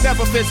Kicks,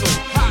 never fizzle.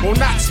 Will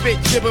not spit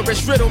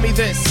gibberish, riddle me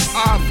this.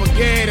 I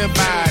forget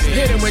about it.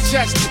 Hit him with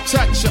just a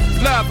touch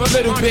of love, a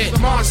little bit.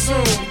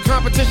 Monsoon,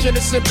 competition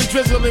is simply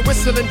drizzling,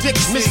 whistling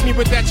dicks. Miss me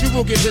with that, you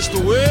will get just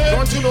the whip.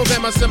 Going to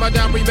November, simmer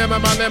down, remember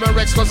my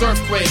Memorex, cause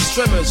earthquakes,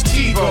 tremors,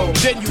 TiVo,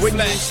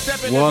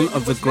 genuflex. One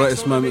of the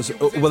greatest moments.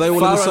 Were they all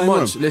in the same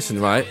room?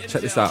 Listen, right,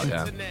 check this out,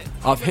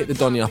 I've hit the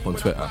Donny up on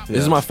Twitter.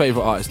 This is my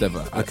favourite artist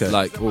ever. Okay.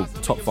 Like,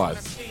 top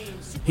 5.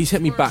 he's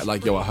hit me back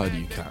like, yo, I heard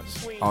you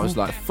cats. I was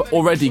like,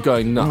 already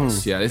going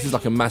nuts. Yeah, this is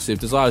like a massive.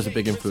 Desire's a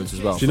big influence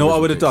as well. Do you know what I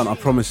would have done? I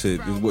promise you,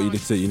 what you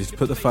need to do. You need to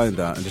put the phone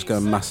down and just go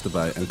and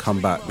masturbate and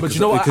come back. Because, But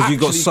you know what? because you've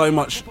got so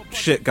much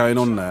shit going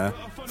on there.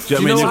 Do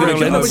you know what I mean? You're I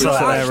going to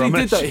get actually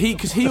did that.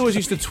 Because he always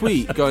used to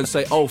tweet, go and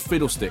say, "Oh,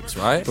 fiddlesticks,"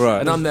 right? Right.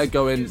 And I'm there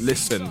going,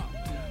 "Listen,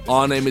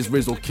 our name is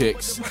Rizzle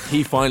Kicks.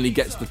 He finally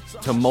gets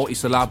to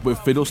multi-syllab with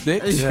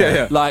fiddlesticks.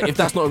 Yeah. Like, if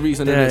that's not a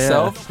reason in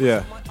itself.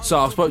 Yeah. So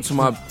I spoke to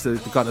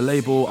the guy at the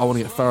label. I want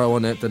to get Pharaoh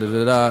on it. Da da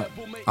da da.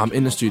 I'm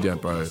in the studio,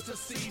 bro.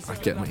 I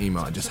get my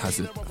email. It just has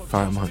a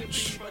Pharaoh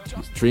Munch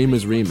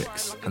Dreamers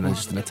remix, and then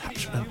just an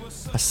attachment.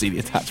 I see the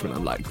attachment.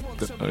 I'm like,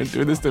 don't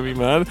do this to me,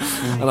 man.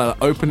 And I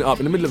open it up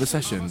in the middle of a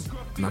session,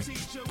 and I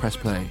press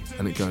play,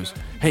 and it goes,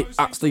 "Hey,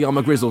 that's the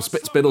Yama Grizzle,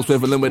 spit spiddles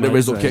with a with the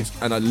Rizzle Kicks."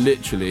 And I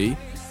literally,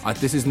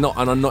 this is not,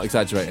 and I'm not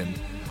exaggerating,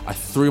 I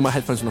threw my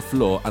headphones on the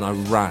floor and I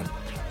ran.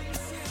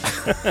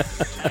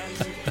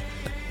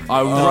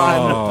 I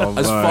ran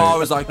as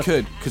far as I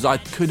could because I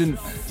couldn't,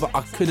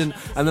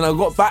 and then I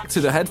got back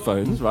to the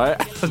headphones, right?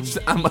 I just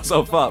amped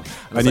myself up,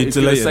 and you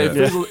deleted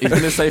it. He's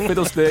going to say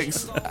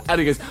fiddlesticks, and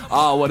he goes,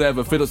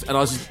 whatever, fiddles, and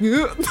I was just,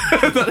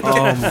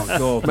 oh my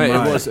god, mate,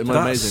 it was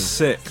amazing. That's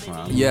sick,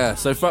 man. Yeah.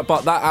 So,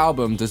 but that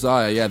album,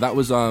 Desire, yeah, that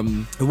was.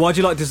 Why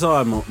do you like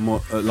Desire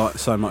more like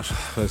so much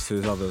opposed to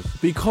his others?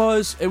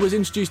 Because it was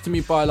introduced to me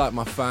by like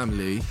my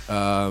family,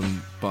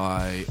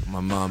 by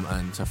my mum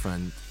and her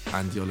friend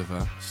Andy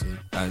Oliver,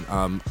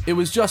 and it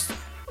was just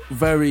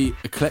very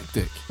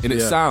eclectic in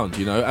its sound,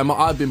 you know. And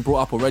I'd been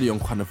brought up already on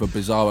kind of a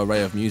bizarre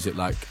array of music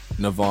like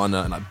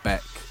Nirvana and like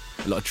Beck,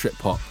 a lot of trip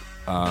hop,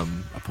 a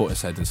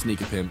Portishead and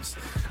Sneaker Pimps,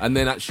 and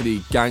then actually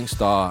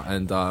Gangstar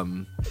and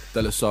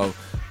De La Soul.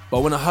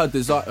 But when I heard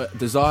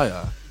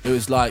Desire, it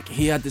was like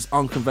he had this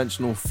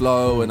unconventional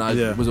flow, and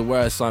I was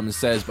aware of Simon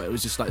Says, but it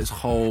was just like this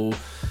whole,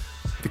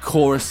 the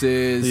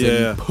choruses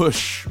and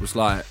push was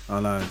like, I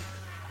know.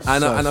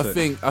 And I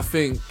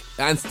think,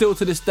 and still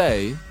to this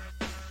day,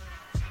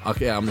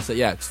 okay, I'm gonna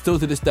say, still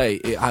to this day,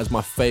 it has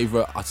my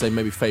favorite. I'd say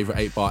maybe favorite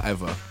 8-bar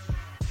ever,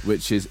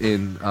 which is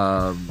in,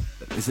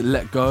 is it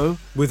Let Go?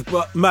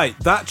 Mate,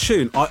 that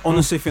tune, I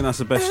honestly think that's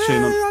the best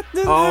tune.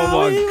 Oh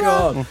my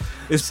god,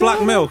 it's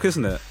Black Milk,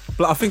 isn't it?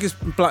 I think it's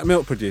Black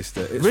Milk produced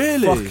it. It's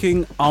really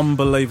fucking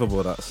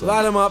unbelievable, that song.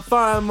 Light 'em up,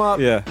 fire 'em up,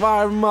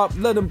 fire 'em up,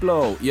 let 'em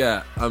blow.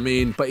 Yeah, I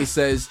mean, but he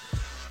says,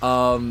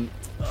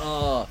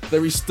 they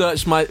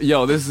researched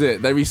this is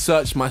it. They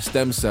researched my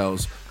stem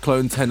cells,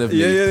 cloned 10 of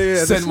me,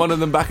 sent one of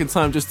them back in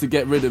time just to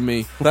get rid of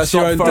me. That's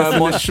your own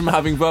definition. From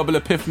having verbal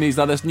epiphanies.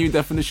 Now there's new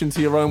definition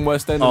to your own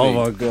worst enemy. Oh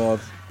my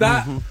god.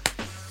 That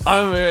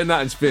I'm hearing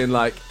that and just being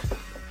like,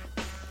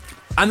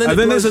 and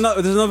then there's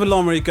another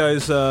line where he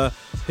goes,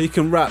 he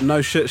can rap,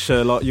 no shit,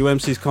 Sherlock. You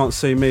MCs can't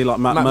see me like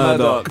Matt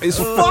Murdock. It's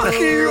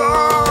fucking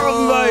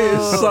mate,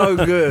 it's so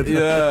good.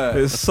 Yeah,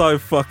 it's so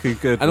fucking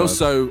good. And man.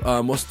 Also,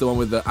 what's the one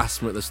with the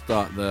asthma at the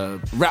start? The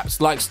raps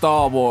like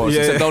Star Wars.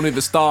 Except only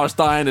the stars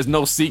dying. There's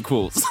no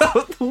sequels.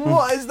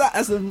 What is that?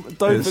 As a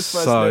dopest It's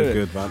so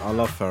good, man. I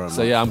love Pharaoh.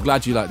 So yeah, I'm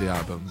glad you like the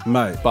album,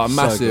 mate. But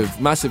massive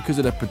because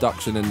of the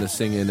production and the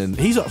singing, and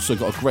he's also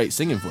got a great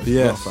singing voice.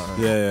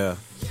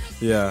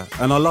 Yeah,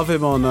 and I love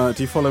him on.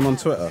 Do you follow him on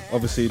Twitter?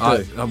 Obviously, you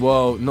do.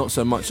 Well, not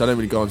so much. I don't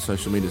really go on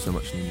social media so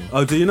much anymore.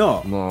 Oh, do you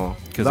not? No,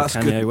 because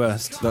of Kanye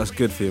West. That's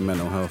good for your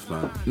mental health,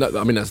 man. No,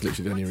 I mean that's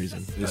literally the only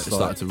reason. It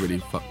started to really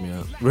fuck me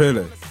up.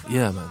 Really?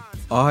 Yeah, man.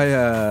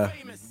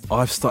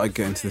 I've started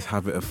getting into this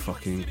habit of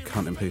fucking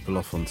cutting people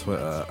off on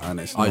Twitter, and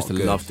it's. I used to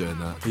good. love doing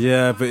that.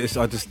 Yeah, but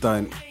I just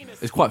don't.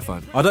 It's quite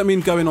fun. I don't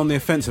mean going on the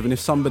offensive, and if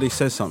somebody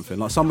says something,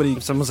 like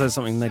if someone says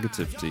something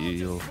negative to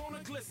you,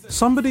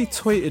 somebody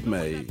tweeted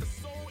me.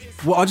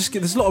 Well, I just get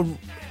there's a lot of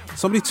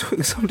somebody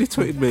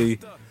tweeted me.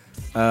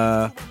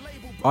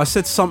 I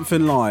said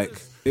something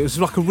like it was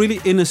like a really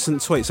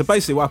innocent tweet. So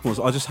basically, what happened was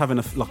I was just having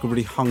a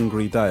really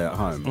hungry day at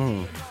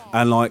home,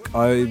 and like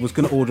I was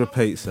going to order a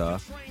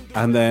pizza,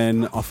 and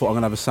then I thought I'm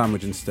going to have a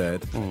sandwich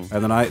instead, and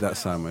then I ate that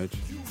sandwich,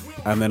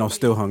 and then I was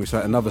still hungry, so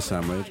I ate another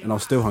sandwich, and I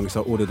was still hungry,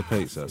 so I ordered a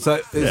pizza.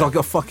 So it's like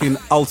a fucking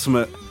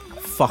ultimate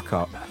fuck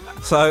up.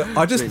 So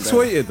I just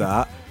tweeted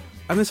that.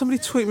 And then somebody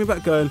tweeted me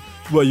back going,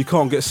 well, you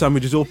can't get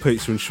sandwiches or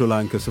pizza in Sri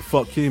Lanka, so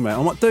fuck you, mate.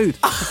 I'm like, dude,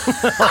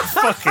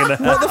 fucking hell.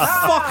 What the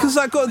fuck has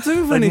that got to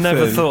do with anything? They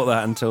never thought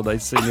that until they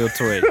seen your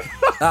tweet.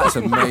 That's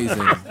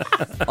amazing.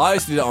 I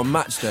used to do that on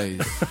match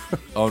days,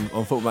 on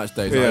football match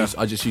days. Yeah.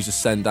 I just used to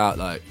send out,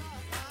 like,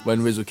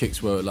 when Rizzle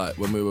Kicks were, like,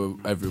 when we were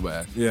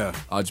everywhere,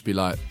 I'd just be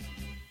like,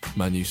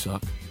 man, you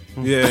suck.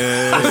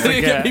 Yeah.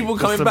 You get people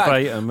coming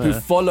back who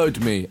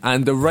followed me,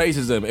 and the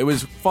racism, it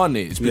was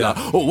funny. It's be like,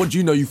 oh, what do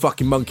you know, you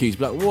fucking monkeys?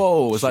 Be like,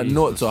 whoa, it's like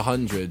 0 to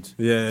 100.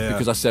 Yeah.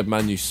 Because I said,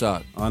 man, you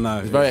suck. I know.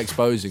 It's very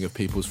exposing of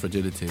people's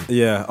fragility.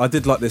 Yeah, I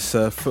did like this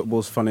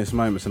football's funniest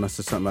moments, and I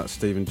said something about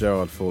Steven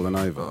Gerrard falling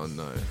over. Oh,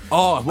 no.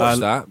 Oh, I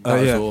watched that.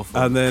 That was awful.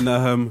 And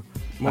then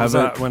What was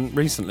that when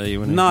recently?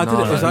 When No, I did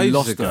it. It was he ages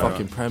lost ago. the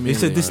fucking Premier He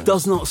said, League. "This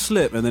does not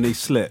slip," and then he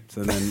slipped,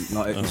 and then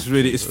like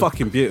it's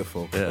fucking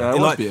beautiful. Yeah, it was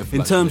like, beautiful,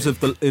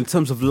 in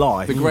terms of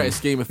life, The greatest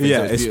scheme of things, Yeah,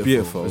 it was it's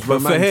beautiful. beautiful. It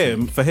was But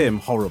romantic. for him,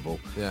 horrible.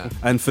 Yeah.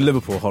 And for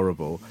Liverpool,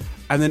 horrible.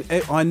 And then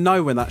I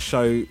know when that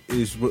show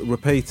is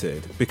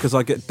repeated because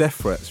I get death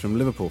threats from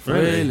Liverpool fans.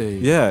 Really?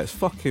 Yeah, it's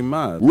fucking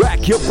mad.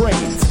 Rack your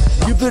brains.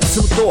 Give it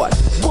some thought.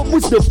 What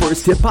was the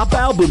first hip hop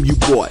album you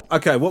bought?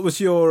 Okay, what was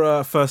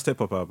your first hip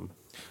hop album?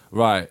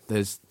 Right,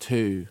 there's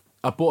two.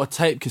 I bought a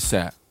tape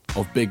cassette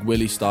of Big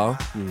Willie Style.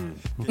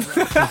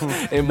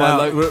 In my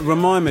Now,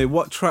 remind me,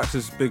 what track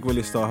does Big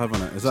Willie Style have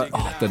on it? Is that?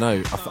 I don't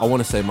know. I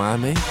want to say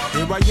Miami.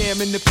 Here I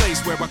am in the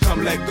place where I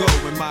come let go.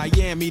 In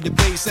Miami, the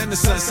bass and the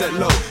sunset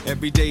low.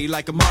 Every day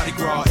like a Mardi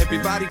Gras.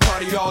 Everybody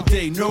party all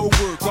day. No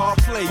work, all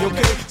play,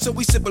 okay? So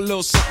we sip a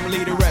little something,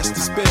 leave the rest to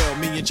spill.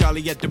 Me and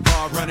Charlie at the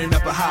bar running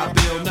up a high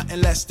bill.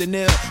 Nothing less than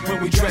ill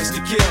when we dress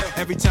to kill.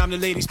 Every time the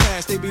ladies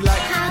pass, they be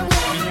like,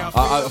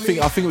 I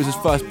think it was his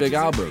first big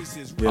album.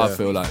 Yeah. I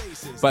feel like,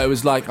 but it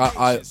was like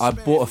I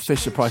bought a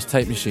Fisher Price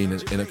tape machine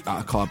at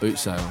a car boot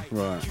sale,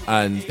 Right.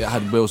 and it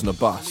had wheels on a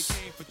bus.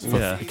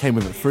 Yeah. It came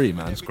with it free,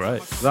 man. That's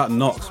great. That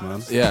knocks,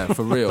 man. Yeah,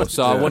 for real.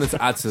 So I wanted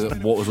to add to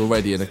what was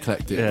already an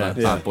eclectic Yeah.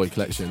 bad boy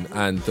collection.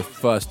 And the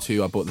first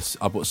two I bought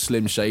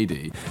Slim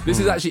Shady. This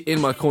is actually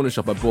in my corner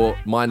shop. I bought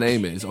My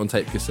Name Is on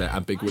tape cassette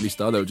and Big Willie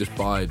Style. They would just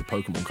buy the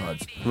Pokemon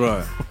cards.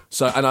 Right.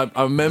 So, and I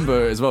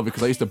remember as well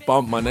because I used to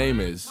bump My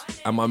Name Is,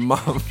 and my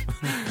mum,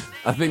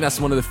 I think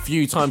that's one of the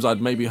few times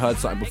I'd maybe heard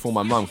something before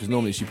my mum, because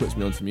normally she puts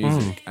me onto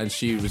music, and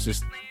she was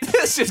just,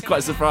 she's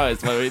quite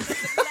surprised by me.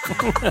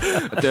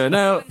 I don't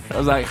know. I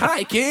was like,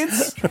 "Hi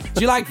kids,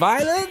 do you like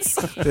violence?"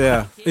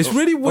 Yeah, it's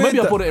really Or weird. maybe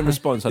I that- bought it in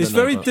response. I It's don't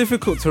know, very but-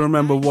 difficult to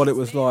remember what it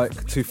was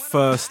like to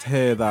first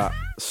hear that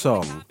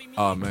song.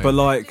 Oh man! But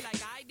like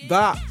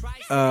that.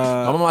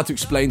 My mum had to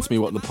explain to me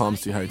what the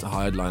Palms to Harry to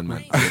Hide line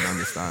meant. I didn't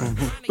understand.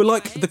 But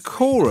like the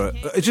chorus,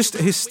 it just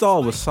his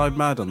style was so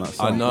mad on that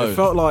song. I know. It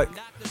felt like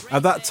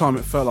at that time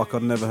it felt like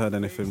I'd never heard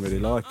anything really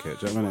like it.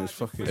 Do you know what I mean? It was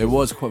fucking. It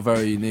was quite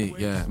very unique.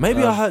 Yeah.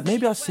 Maybe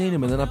I've seen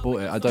him and then I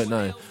bought it. I don't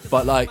know.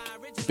 But like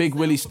Big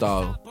Willie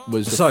Style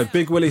was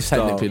Big Willie Style.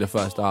 technically the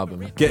first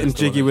album. Getting That's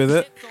the Jiggy one. with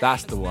It.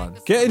 That's the one.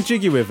 Getting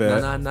Jiggy with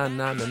It. Na na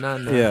na na na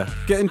na. Yeah,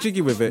 Getting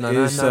Jiggy with It Na,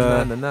 na, is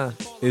na, na, na.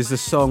 is the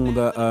song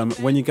that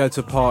when you go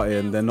to a party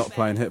and they're not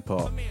playing hip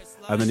hop,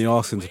 and then you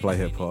ask them to play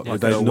hip hop, Like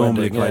they at a don't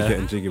normally wedding, play yeah.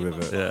 Getting Jiggy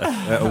with It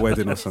Yeah. at a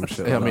wedding or some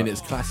shit. Yeah, I like mean that.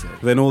 it's classic.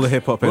 Then all the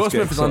hip hop heads Will get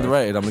Smith is excited.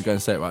 underrated. I'm gonna go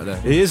and say it right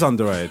there. He is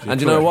underrated. And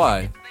do you know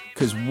why?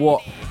 Because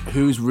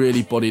who's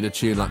really bodied a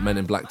tune like Men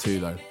in Black 2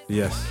 though?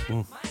 Yes.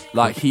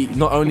 Like he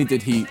not only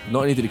did he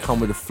come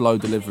with a flow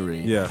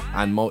delivery, Yeah.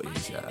 and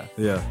multis,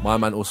 Yeah. My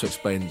man also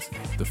explained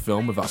the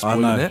film without I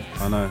spoiling know. it.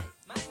 I know.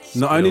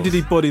 Not only did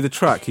he body the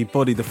track, he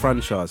bodied the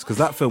franchise because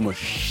that film was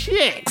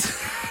shit.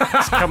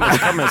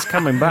 It's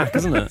coming back,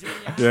 isn't it?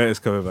 Yeah, it's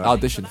coming back. I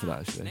auditioned for that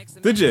actually.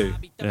 Did you?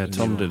 Yeah,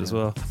 Tom did as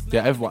well.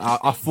 Yeah, everyone.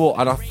 I thought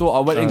I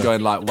went in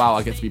going like, wow,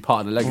 I get to be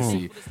part of the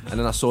legacy. And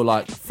then I saw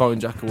like Phone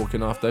Jacker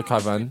walking after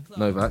Kaivan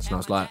Novak, and I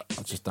was like,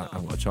 I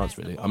haven't got a chance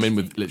really. I'm in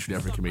with literally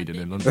every comedian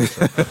in London.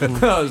 So.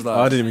 I was like,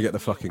 I didn't even get the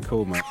fucking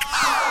call, mate.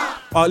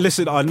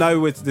 Listen, I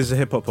know this is a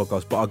hip hop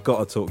podcast, but I've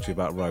got to talk to you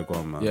about Rogue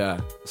One, man. yeah,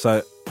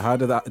 So,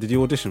 did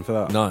you audition for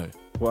that? no,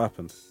 What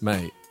happened?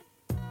 mate,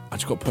 I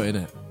just got put in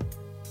it.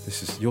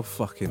 This is your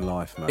fucking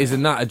life, man.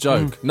 Isn't that a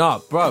joke? Nah,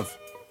 bruv.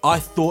 I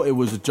thought it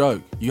was a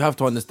joke. You have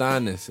to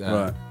understand this. Yeah?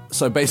 Right.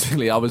 So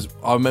basically, I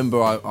remember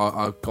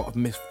I got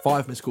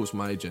 5 missed calls from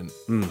my agent.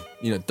 You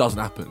know, it doesn't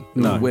happen. It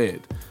was No.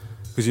 weird.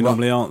 Because you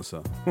normally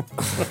answer.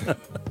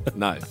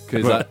 No,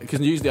 because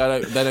usually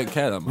they don't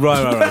care that much.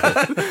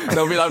 Right.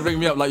 They'll be like, ring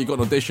me up like you got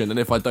an audition, and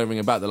if I don't ring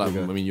them back, they're like, I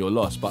mean, you're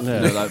lost. But you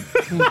know,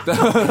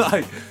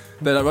 like,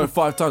 they're like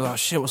 5 times. Oh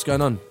shit, what's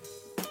going on?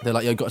 They're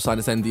like, you got to sign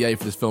this NDA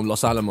for this film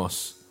Los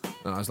Alamos,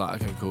 and I was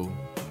like, okay, cool.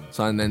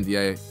 Signed an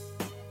NDA.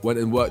 Went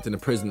and worked in a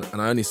prison,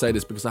 and I only say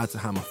this because I had to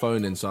have my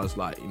phone in, so I was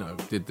like, you know,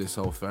 did this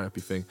whole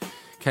therapy thing.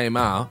 Came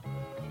out,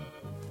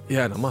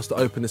 yeah, and I must have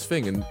opened this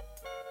thing, and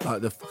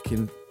like the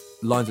fucking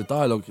lines of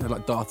dialogue had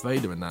like Darth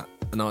Vader in that,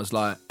 and I was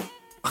like,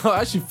 I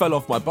actually fell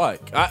off my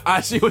bike. I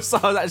was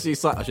actually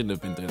I shouldn't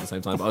have been doing it at the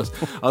same time, but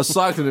I was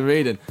cycling and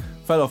reading,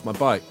 fell off my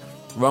bike,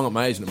 rung up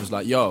my agent and was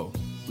like, yo,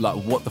 like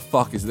what the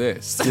fuck is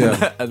this?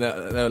 Yeah. And they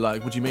were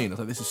like, what do you mean? I was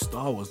like, this is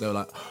Star Wars. They were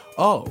like,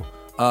 oh,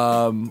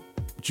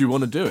 do you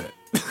want to do it?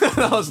 And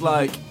I was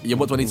like, yeah,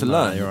 what do I need to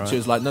learn? you're right. She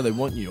was like, no, they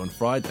want you on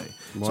Friday.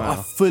 So Wow. I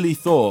fully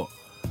thought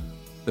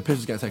the piss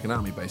was getting taken out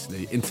of me,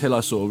 basically, until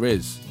I saw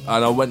Riz.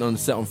 And I went on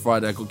set on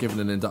Friday, I got given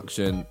an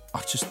induction.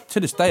 To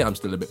this day, I'm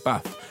still a bit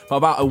baffed. But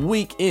about a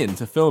week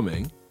into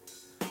filming,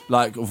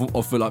 like,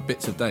 or for like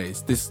bits of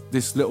days,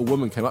 this little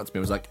woman came up to me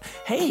and was like,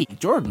 hey,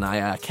 Jordan,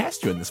 I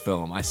cast you in this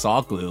film. I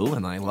saw Glue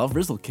and I love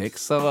Rizzle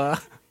Kicks, so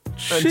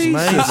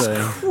Jesus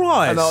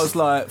Christ. And I was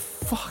like,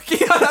 fuck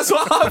yeah, that's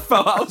what I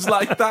felt. I was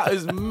like, that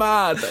is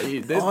mad that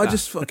you did I that.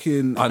 just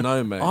fucking... I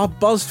know, mate. I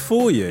buzzed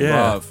for you.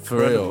 Yeah. For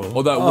real.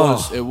 Although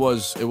it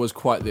was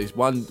quite this.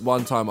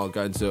 One time I'll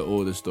go into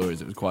all the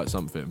stories, it was quite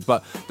something.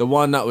 But the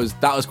one that was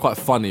quite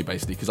funny,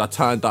 basically, because I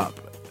turned up,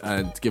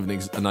 and to give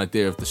an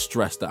idea of the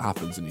stress that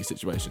happens in these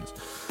situations.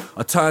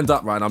 I turned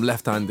up, right, and I'm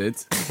left-handed,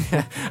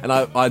 and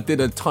I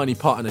did a tiny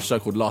part in a show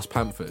called Last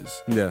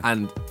Panthers,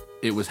 and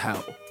it was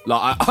hell.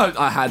 Like,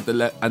 I had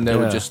and they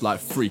were just,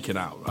 like, freaking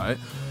out, right?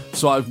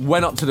 So I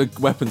went up to the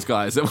weapons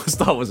guys at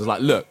Star Wars, I was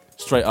like, look,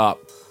 straight up,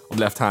 I'm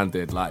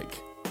left-handed,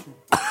 like...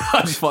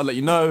 I just thought I'd let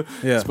you know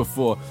it's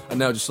before.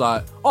 And they were just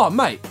like, oh,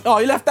 mate,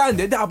 you're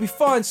left-handed, that'll be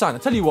fine, son. I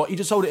tell you what, you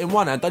just hold it in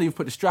one hand, don't even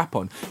put the strap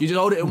on. You just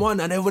hold it in one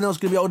hand, everyone else is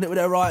going to be holding it with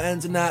their right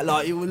hands and that.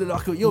 Like,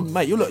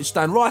 you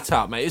stand right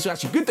out, mate. It's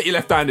actually good that you're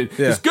left-handed.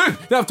 Yeah. It's good.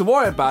 You don't have to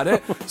worry about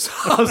it. So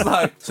I was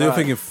like... So you're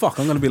thinking, fuck,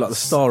 I'm going to be like the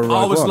star of Rogue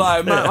One. I was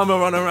like, man, I'm going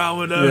to run around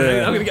with them.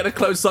 I'm going to get a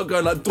close-up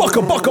going like...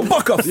 Bucka,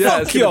 yeah,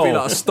 fuck it's going to be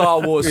like a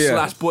Star Wars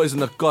 / Boys in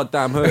the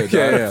goddamn hood.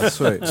 Yeah,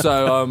 sweet.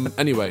 So,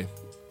 anyway...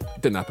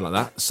 Didn't happen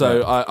like that. So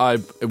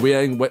we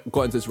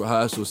got into this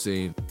rehearsal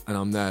scene, and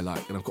I'm there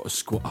like, and I've got to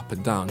squat up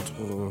and down,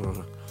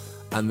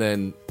 and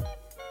then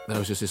there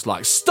was just this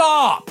like,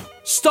 stop,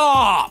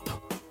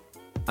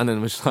 and then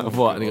it was just like,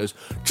 what? And he goes,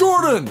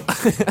 Jordan,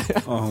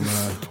 oh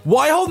no,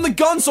 why are you holding the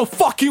gun so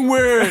fucking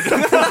weird? And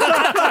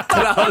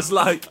I was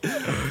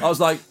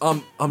like,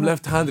 I'm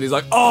left-handed. He's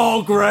like,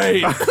 oh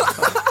great.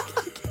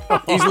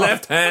 He's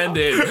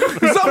left-handed.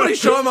 Somebody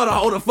show him how to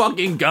hold a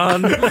fucking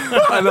gun. And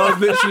I was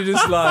literally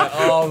just like,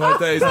 oh my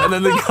days. And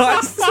then the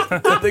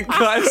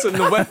guys and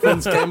the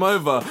weapons came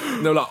over.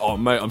 And they were like, oh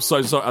mate, I'm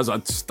so sorry. I was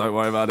like, just don't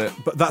worry about it.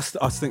 But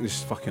I think this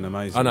is fucking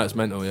amazing. I know, it's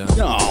mental, yeah.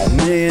 Oh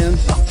man,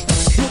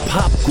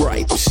 hip-hop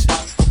gripes.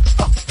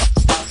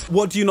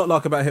 What do you not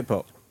like about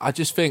hip-hop? I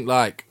just think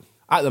like,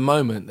 at the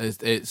moment,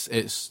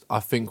 it's I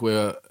think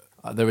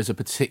there is a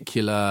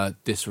particular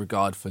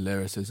disregard for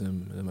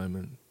lyricism at the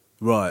moment.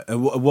 Right,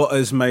 and what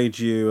has made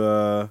you?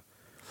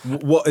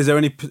 What is there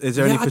any?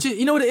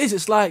 You know what it is?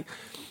 It's like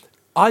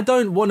I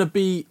don't want to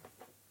be.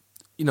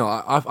 You know,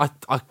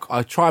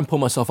 I try and pull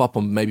myself up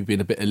on maybe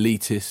being a bit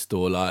elitist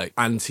or like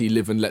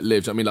anti-live and let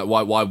live. I mean, like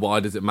why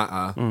does it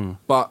matter?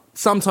 But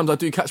sometimes I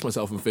do catch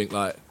myself and think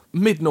like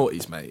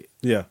mid-noughties, mate.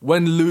 Yeah.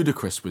 When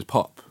Ludacris was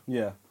pop.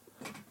 Yeah.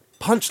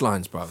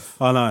 Punchlines, bruv.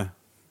 I know.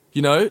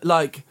 You know,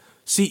 like.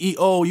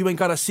 CEO, you ain't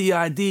got a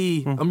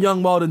CID. I'm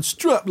young, wild, and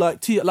strapped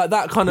like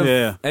that kind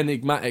of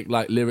enigmatic,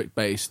 like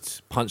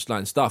lyric-based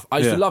punchline stuff. I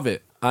used to love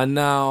it. And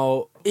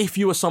now, if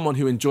you are someone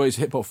who enjoys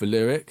hip hop for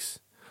lyrics,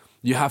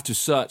 you have to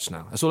search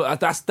now.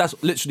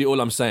 That's literally all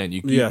I'm saying.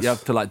 You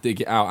have to like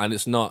dig it out, and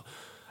it's not.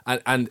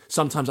 And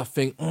sometimes I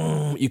think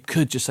you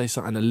could just say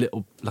something a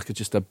little, like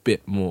just a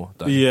bit more.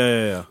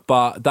 Yeah.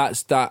 But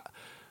that's that.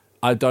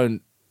 I'm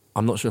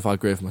not sure if I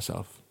agree with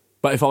myself.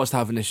 But if I was to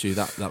have an issue,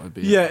 that would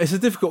be... Yeah, it's a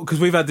difficult... Because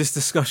we've had this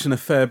discussion a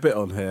fair bit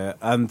on here,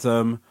 and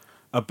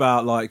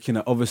about, like, you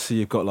know, obviously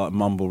you've got, like,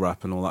 mumble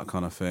rap and all that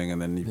kind of thing, and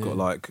then you've got,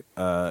 like,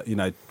 you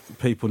know,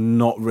 people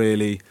not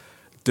really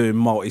doing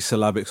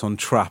multi-syllabics on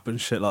trap and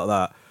shit like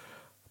that.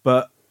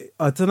 But,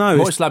 I don't know...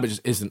 Multi-syllabic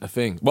just isn't a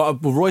thing. Well,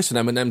 Royce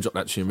and Eminem dropped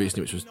that tune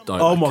recently, which was dope.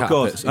 Oh, my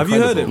God. Have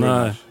you heard it?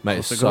 No. Mate,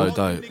 it's so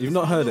dope. You've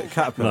not heard it?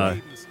 Caterpillar?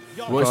 No.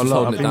 Royce is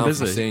holding it down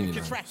for the scene,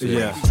 you know.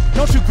 Yeah.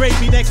 Don't you grade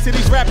me next to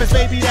these rappers,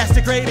 baby, that's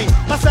degrading.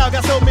 My style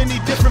got so many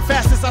different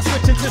facets, I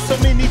switch into so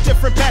many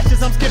different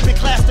patches. I'm skipping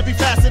class to be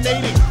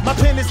fascinating. My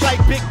pen is like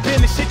Big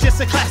Ben, this shit just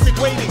a classic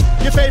waiting.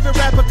 Your favorite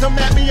rapper come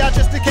at me, I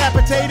just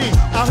decapitating.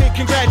 Out here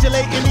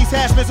congratulating these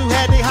haspers who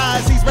had their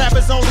highs. These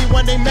rappers only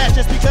won they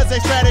matches because they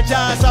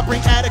strategize. I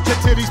bring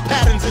adequate to these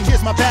patterns, and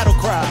here's my battle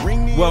cry.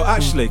 Well,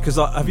 actually, because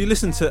have you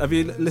listened to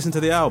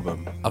the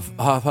album?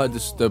 I've heard the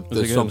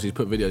songs he's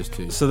put videos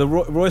to. So the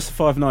Royce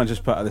 5'9"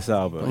 just put out this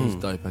album. He's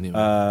dope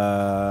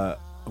anyway.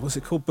 What's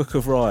it called? Book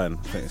of Ryan,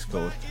 I think it's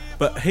called.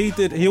 But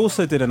he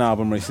also did an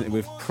album recently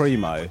with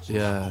Primo.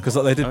 Yeah. Because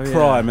like, they did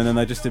Prime and then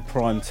they just did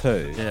Prime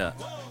 2. Yeah.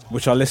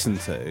 Which I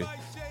listened to.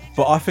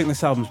 But I think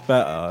this album's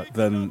better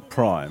than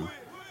Prime.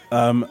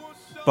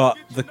 But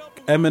the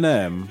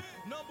Eminem...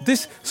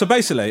 So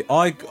basically,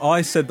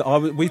 I said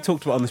that we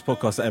talked about on this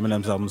podcast that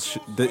Eminem's albums,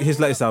 his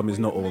latest album is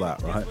not all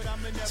that, right?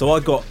 So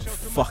I got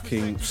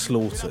fucking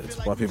slaughtered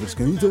by people just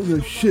going, you don't know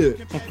shit.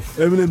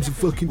 Eminem's a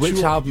fucking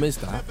Which album is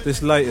that?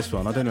 This latest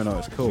one, I don't even know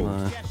what it's called.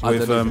 No. I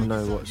don't even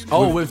know what's...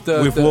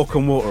 with Walk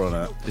on Water on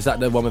it. Is that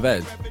the one with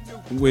Ed?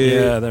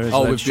 Yeah, there is.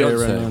 With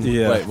Beyonce.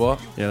 Yeah. Wait,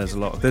 what? Yeah, there's a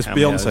lot of There's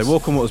cameos. Beyonce.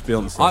 Walk on Water's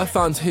Beyonce.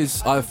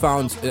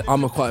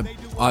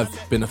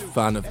 I've been a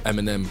fan of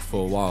Eminem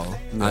for a while,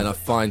 and I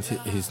find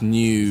his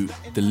new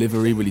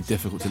delivery really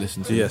difficult to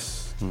listen to.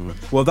 Yes.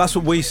 Well, that's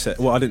what we said.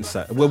 Well, I didn't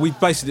say. Well,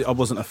 I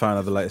wasn't a fan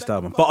of the latest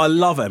album, but I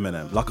love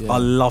Eminem. I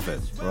love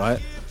him,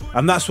 right?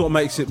 And that's what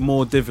makes it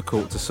more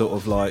difficult to sort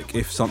of like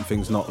if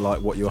something's not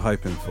like what you're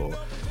hoping for.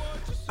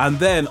 And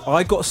then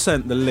I got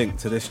sent the link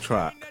to this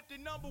track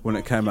when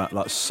it came out,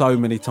 like so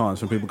many times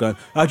from people going,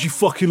 "How'd you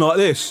fucking like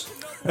this?"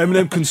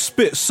 Eminem can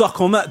spit, suck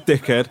on that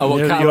dickhead. Oh, what,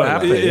 You're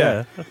happy,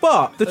 yeah.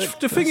 But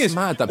the thing is,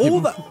 mad that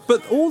all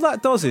people-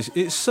 that does is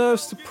it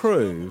serves to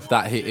prove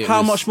That it how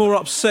was- much more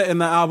upsetting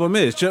that album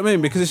is. Do you know what I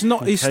mean? Because it's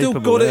not. He's still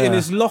Capable, got it in yeah.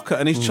 his locker,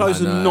 and he's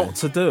chosen not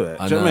to do it.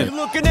 I Do you know what I know. mean?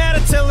 Looking at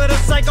a tiller, the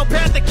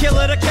psychopath, the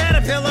killer, the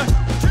caterpillar.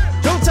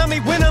 Don't tell me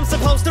when I'm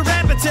supposed to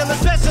rap until,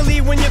 especially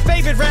when your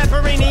favorite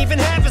rapper ain't even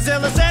half as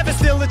ill as ever.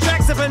 Still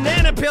attracts a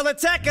banana peel,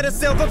 attack of the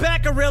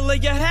silverback gorilla.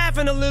 You're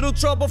having a little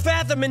trouble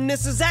fathoming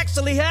this is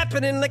actually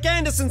happening. Like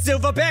Anderson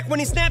Silverback when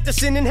he snapped the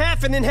shit in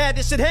half and then had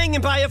this shit hanging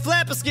by a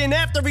flapper skin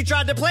after he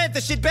tried to plant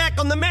the shit back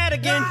on the mat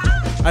again.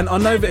 And I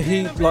know that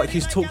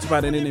he's talked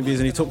about it in interviews,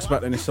 and he talks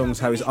about it in his songs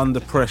how he's under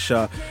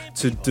pressure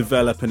to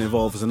develop and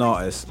evolve as an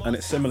artist. And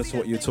it's similar to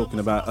what you were talking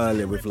about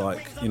earlier with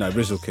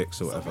Rizzle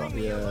Kicks or whatever.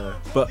 Yeah.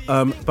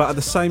 But at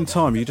the same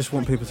time, you just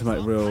want people to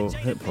make real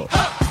hip hop.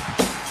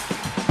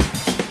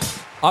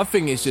 I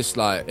think it's just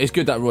like, it's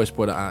good that Royce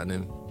brought it out in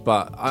him.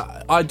 But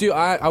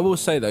I will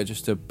say though,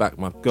 just to back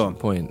my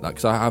point, like,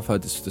 because I have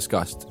heard this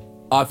discussed,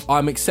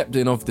 I'm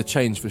accepting of the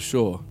change for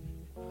sure.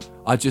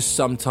 I just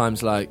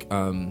sometimes like,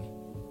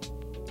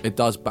 it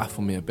does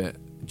baffle me a bit.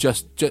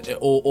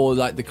 Or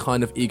like the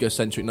kind of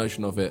egocentric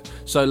notion of it.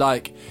 So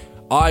like,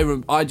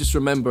 I just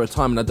remember a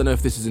time, and I don't know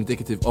if this is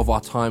indicative of our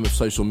time of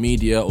social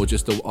media or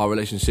just our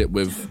relationship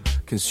with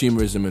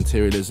consumerism,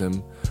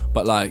 materialism,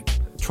 but like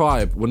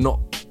Tribe were not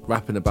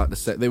rapping about the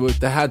set.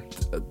 They had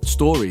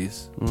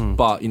stories,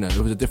 but you know, it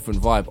was a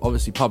different vibe.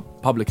 Obviously,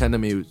 Public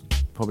Enemy was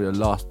probably the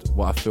last,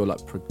 what I feel like,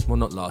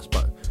 not last,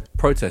 but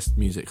protest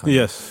music. Kind of.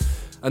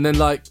 Yes. And then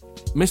like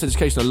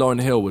Miseducation of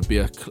Lauryn Hill would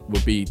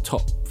be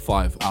top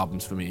 5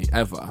 albums for me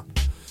ever.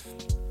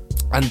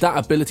 And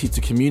that ability to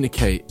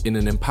communicate in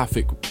an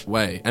empathetic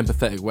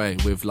way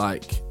with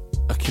like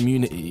a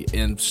community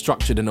and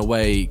structured in a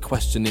way,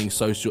 questioning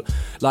social,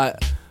 like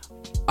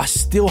I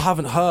still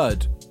haven't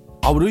heard,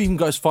 I would even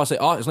go as far as say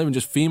artists, not even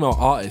just female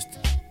artists,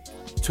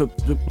 to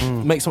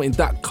make something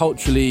that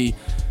culturally,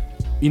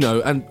 you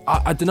know, and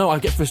I don't know, I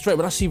get frustrated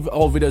when I see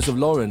old videos of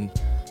Lauren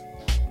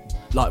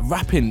like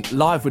rapping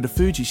live with the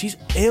Fuji. She's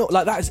ill,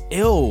 like that is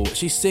ill.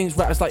 She sings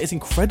rap, it's like, it's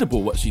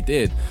incredible what she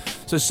did.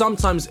 So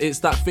sometimes it's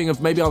that thing of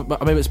maybe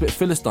it's a bit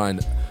Philistine.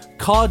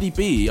 Cardi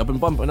B, I've been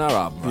bumping her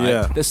album, right?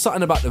 Yeah. There's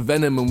something about the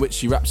venom in which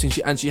she raps,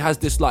 and she has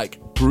this like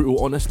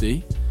brutal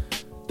honesty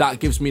that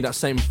gives me that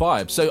same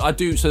vibe.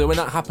 So when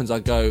that happens, I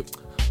go,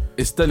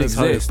 it still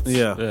exists.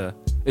 Yeah.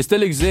 It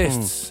still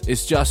exists.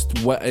 It's just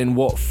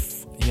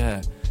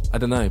I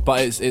don't know,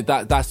 but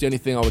that's the only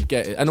thing I would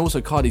get. And also,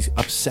 Cardi's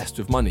obsessed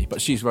with money,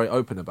 but she's very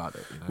open about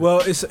it. You know?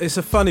 Well, it's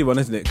a funny one,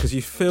 isn't it? Because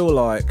you feel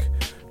like,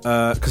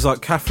 because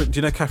like Catherine, do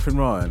you know Catherine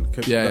Ryan?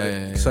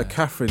 Yeah. So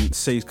Catherine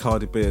sees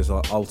Cardi B as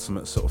like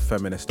ultimate sort of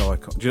feminist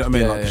icon. Do you know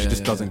what I mean? She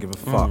just doesn't give a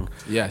fuck.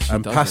 Yeah, she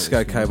and does.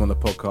 Pasco came on the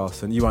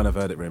podcast, and you won't have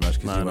heard it very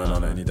much because you weren't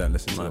on it, and you don't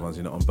listen to the ones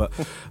you're not on.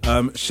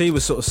 But she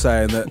was sort of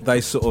saying that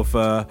they sort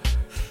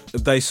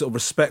of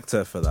respect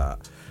her for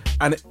that,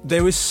 and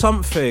there is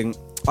something.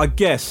 I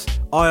guess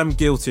I am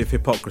guilty of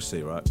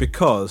hypocrisy, right?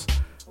 Because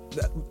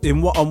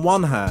on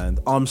one hand,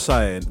 I'm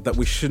saying that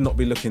we should not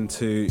be looking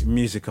to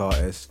music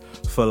artists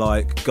for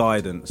like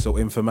guidance or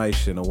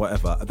information or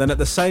whatever. And then at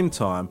the same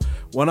time,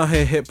 when I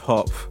hear hip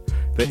hop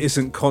that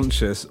isn't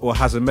conscious or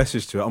has a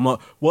message to it, I'm like,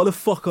 what the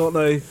fuck aren't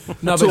they?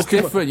 No, but it's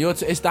different.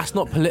 That's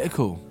not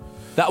political.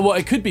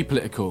 It could be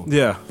political.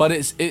 Yeah. But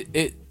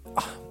the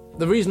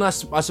reason I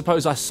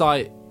suppose I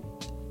cite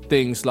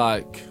things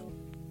like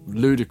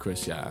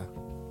Ludacris,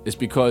 is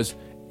because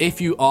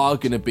if you are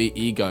going to be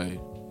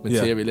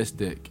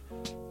materialistic,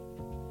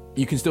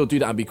 you can still do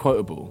that and be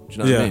quotable. Do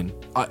you know what I mean?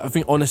 I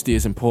think honesty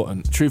is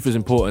important, truth is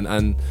important,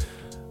 and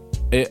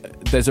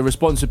there's a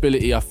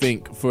responsibility, I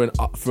think, for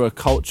a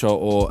culture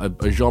or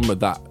a genre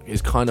that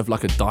is kind of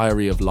like a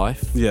diary of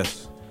life.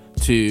 Yes.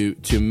 To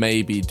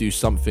maybe do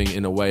something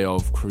in a way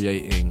of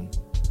creating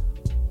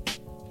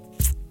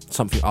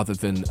something other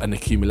than an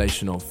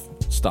accumulation of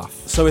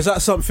stuff. So is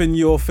that something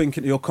you're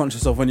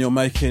conscious of when you're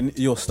making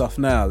your stuff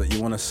now, that you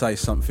want to say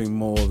something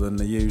more than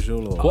the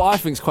usual? Or? What I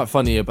think is quite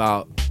funny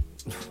about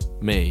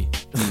me,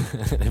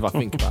 if I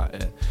think about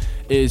it,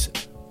 is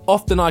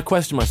often I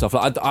question myself.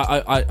 Like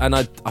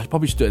I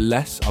probably should do it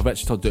less. I've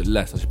actually told to do it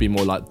less. I should be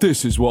more like,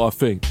 this is what I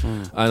think.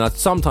 And I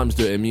sometimes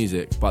do it in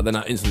music, but then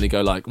I instantly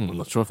go like, I'm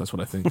not sure if that's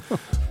what I think.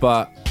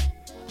 But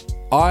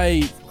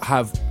I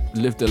have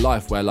lived a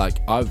life where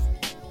like I've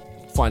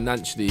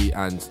financially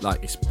and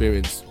like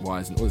experience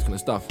wise and all this kind of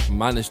stuff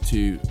managed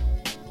to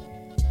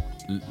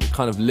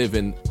kind of live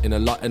in a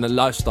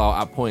lifestyle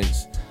at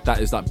points that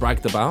is like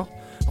bragged about.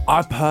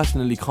 I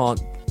personally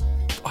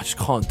I just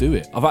can't do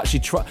it. I've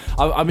actually tried.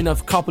 I mean, a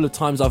couple of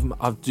times I've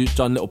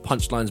done little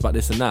punchlines about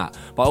this and that,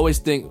 but I always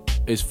think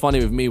it's funny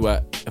with me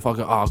where if I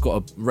go, I've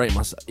got to rate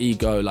my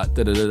ego like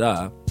da da da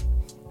da.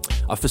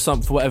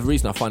 For whatever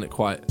reason, I find it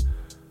quite.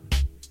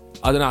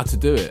 I don't know how to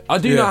do it. I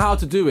do know how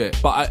to do it,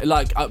 but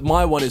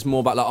my one is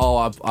more about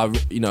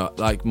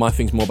like, my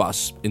thing's more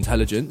about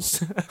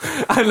intelligence,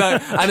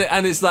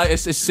 and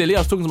it's silly. I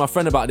was talking to my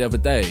friend about it the other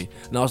day,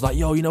 and I was like,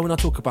 yo, when I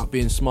talk about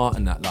being smart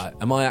and that, like,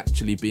 am I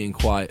actually being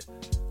quite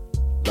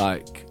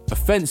like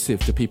offensive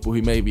to people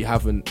who maybe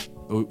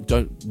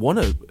don't want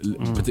to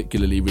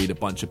particularly read a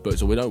bunch of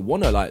books, or we don't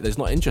want to, like, there's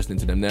not interesting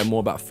to them. They're more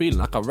about feeling.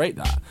 Like, I rate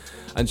that.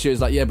 And she was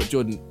like, yeah, but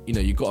Jordan, you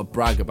know, you got to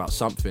brag about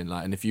something,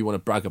 like, and if you want to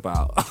brag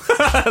about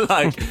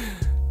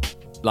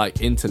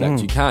like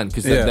intellect, you can,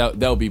 because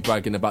they'll be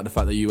bragging about the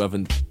fact that you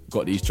haven't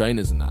got these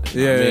trainers and that.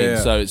 You know what I mean?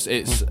 So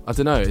it's I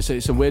don't know.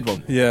 It's a weird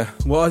one. Yeah.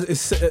 Well,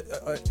 it's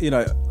you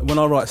know, when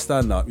I write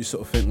stand up, you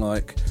sort of think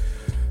like,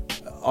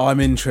 I'm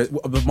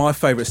interested. My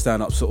favourite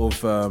stand-up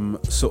sort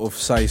of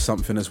say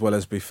something as well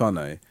as be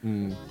funny,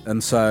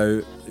 and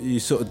so you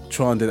sort of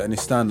try and do that in your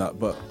stand-up.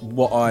 But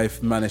what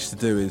I've managed to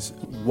do is,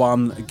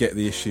 one, get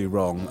the issue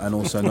wrong, and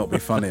also not be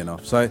funny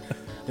enough. So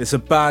it's a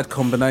bad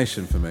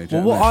combination for me.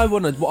 Well, what I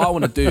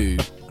want to do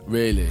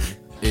really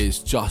is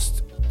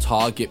just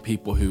target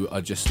people who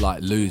are just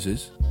like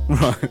losers.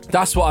 Right.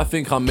 That's what I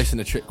think I'm missing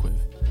a trick with.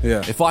 Yeah.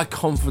 If I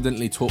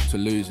confidently talk to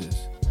losers,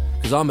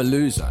 because I'm a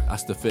loser.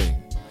 That's the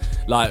thing.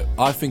 Like,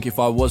 I think if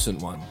I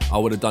wasn't one, I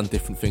would have done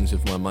different things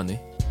with my money.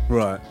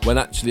 Right. When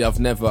actually I've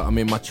never, I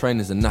mean, my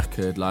trainers are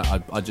knackered. Like,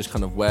 I just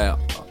kind of wear,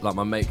 like,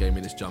 my mate gave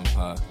me this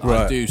jumper.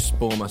 Right. I do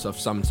spoil myself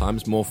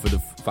sometimes, more for the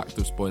fact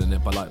of spoiling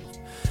it. But, like,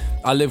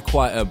 I live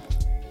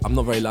I'm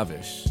not very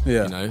lavish.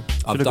 Yeah. You know?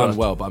 I've done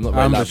well, but I'm not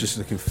very Amber's lavish. just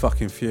looking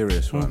fucking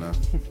furious right now.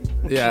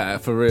 Yeah,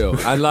 for real.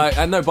 And, like,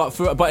 I know, but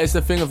it's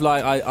the thing of,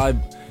 like, I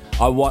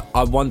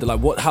wonder,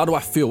 like, how do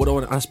I feel? What do I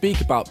want? I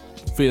speak about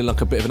feeling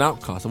like a bit of an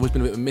outcast. I've always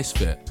been a bit of a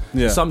misfit.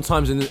 Yeah.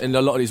 Sometimes in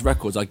a lot of these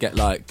records, I get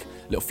like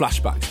little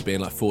flashbacks to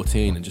being like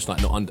 14 and just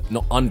like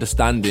not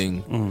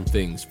understanding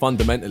things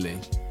fundamentally,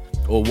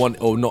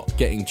 or not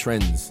getting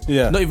trends.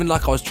 Yeah. Not even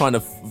like I was trying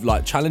to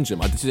like challenge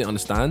them. I just didn't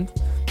understand.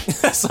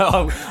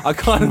 So I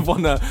kind of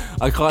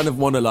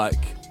wanna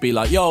like be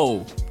like, yo,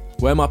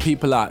 where are my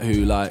people at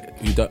who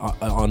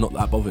are not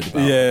that bothered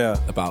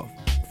about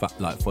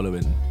like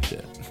following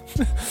shit.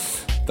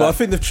 But I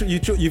think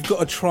you've got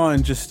to try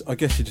and just, I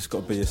guess you just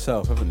got to be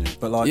yourself, haven't you?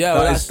 But like,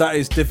 that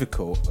is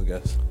difficult, I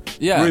guess.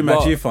 Yeah.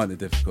 Rumac, you find it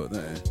difficult,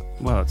 don't you?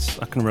 Well,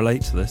 I can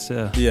relate to this,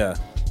 yeah. Yeah.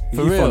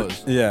 For real?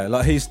 Yeah,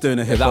 like he's doing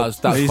a hip hop.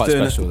 That was quite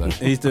special, though.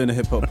 He's doing a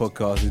hip hop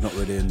podcast. He's not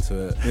really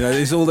into it. You know,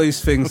 there's all these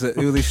things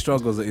all these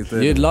struggles that he's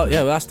doing. Well,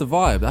 that's the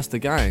vibe. That's the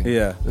gang.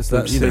 Yeah, that's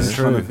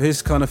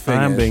his kind of thing.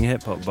 I am being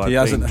hip hop, but he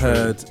hasn't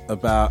heard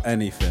about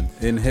anything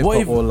in hip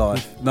hop or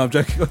life. No, I'm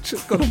joking.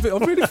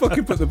 I've really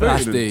fucking put the boot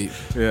That's in. deep.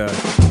 Yeah.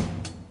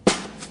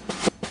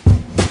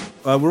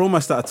 We're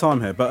almost out of time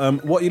here,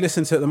 but what are you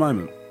listening to at the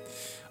moment?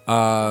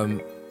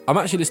 I'm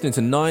actually listening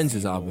to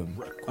Nines'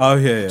 album. Oh,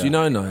 yeah. Do you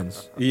know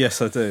Nines?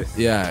 Yes, I do.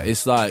 Yeah,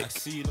 it's like...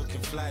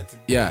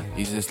 Yeah,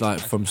 he's just like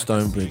from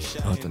Stonebridge.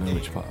 I don't know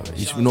which part of it.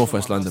 He's from North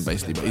West London,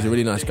 basically, but he's a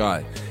really nice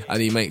guy.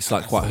 And he makes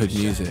like quite hood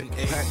music.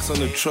 Packs on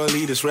the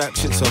trolley, this rap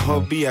shit's a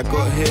hobby. I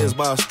got hairs,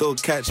 but I'll still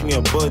catch me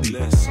a body.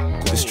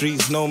 The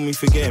streets know me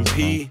for getting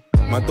pee.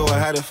 My daughter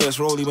had her first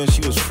rollie when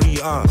she was free,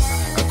 I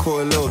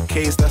caught a little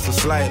case, that's a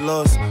slight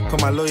loss.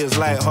 Cause my lawyers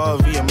like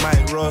Harvey and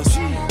Mike Ross.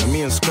 And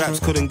me and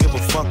Scraps couldn't give a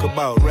fuck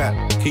about rap.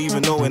 Can't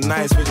even know we're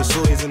nice, we're just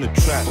always in the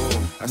trap.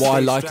 What I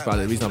like about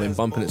it, the reason I've been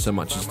bumping it so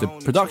much, is the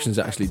production's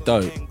actually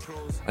dope.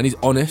 And he's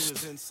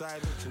honest.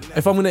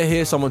 If I'm gonna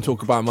hear someone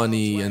talk about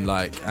money and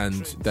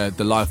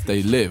the life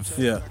they live,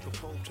 yeah.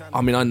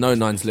 I mean, I know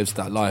Nines lives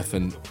that life,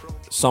 and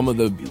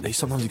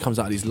sometimes he comes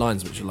out of these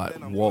lines which are like,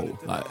 whoa,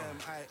 like,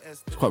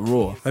 it's quite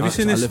raw. Have you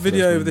seen this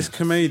video of this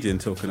comedian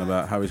talking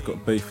about how he's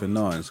got beef with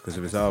Nines because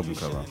of his album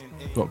cover?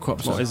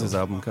 What is his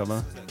album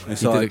cover?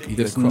 It's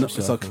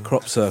like a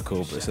crop circle,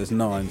 but it says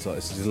Nines, like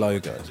it's his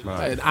logo.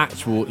 Right.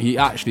 He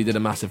actually did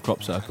a massive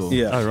crop circle.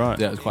 Yeah. Oh, right.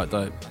 Yeah, it was quite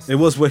dope. It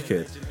was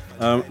wicked.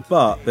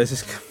 But there's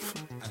this...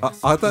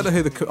 I don't know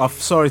who I'm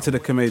sorry to the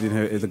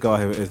comedian the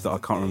guy who it is that I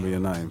can't remember your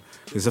name.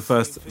 He's the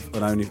first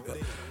and only...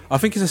 I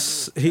think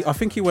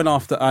he went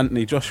after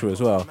Anthony Joshua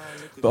as well.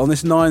 But on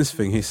this Nines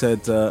thing, he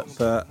said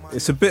that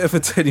it's a bit of a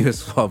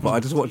tenuous one, but I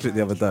just watched it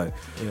the other day.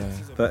 Yeah.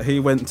 That he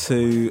went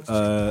to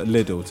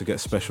Lidl to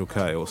get Special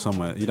K or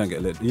somewhere. You don't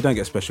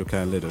get Special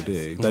K in Lidl, do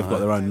you? They've got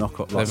their own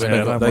knockoff. Like,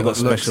 they've got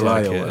Special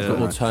A or whatever.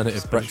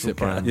 Alternative Brexit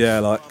brand. Yeah,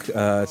 like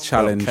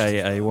Challenge,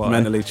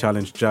 Mentally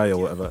Challenged J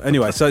or whatever.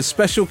 Anyway, so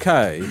Special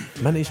K.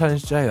 Mentally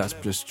Challenged J, that's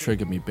just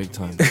triggered me big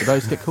time. Did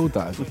those get called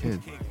that as a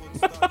kid?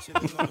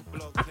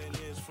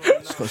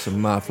 It's got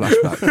some mad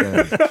flashbacks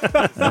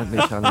there.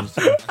 Mentally Challenged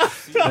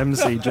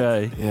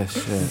MCJ. Yeah,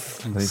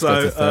 shit. I need to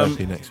go to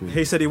therapy next week.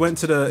 He said he went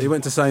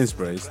to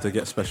Sainsbury's to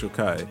get Special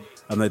K,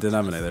 and they didn't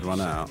have any. They'd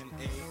run out,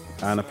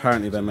 and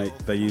apparently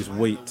they use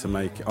wheat to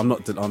make it.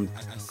 I'm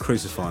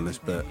crucifying this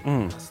bit,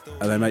 and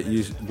they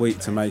use wheat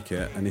to make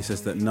it. And he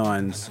says that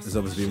Nines has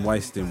obviously been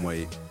wasting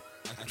wheat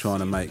trying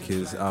to make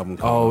his album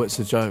cover. Oh, it's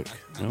a joke.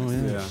 Oh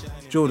yeah.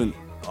 Jordan.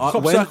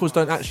 Crop circles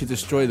don't actually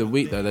destroy the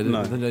wheat though.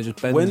 They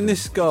just bend. When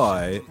this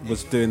guy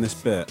was doing this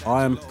bit,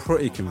 I am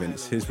pretty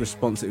convinced his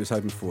response that he was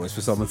hoping for is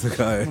for someone to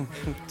go,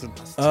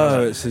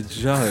 "Oh, it's a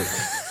joke."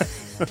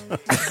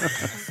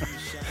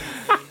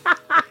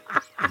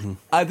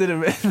 I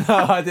didn't. No,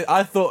 I did.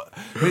 I thought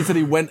he said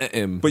he went at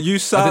him, But you I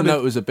sounded... didn't know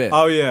it was a bit.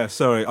 Oh, yeah,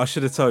 sorry. I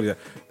should have told you that.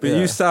 But Yeah.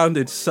 you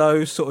sounded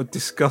so sort of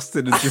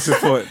disgusted and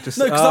disappointed. Just,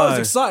 No, because I was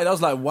excited. I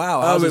was like, wow.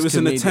 Oh, how's it this was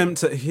an comedian?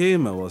 attempt at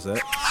humour, was it?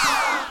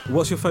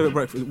 What's your favourite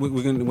breakfast?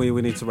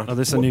 We need to wrap. Oh,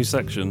 this is a new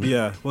section?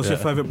 Yeah. What's your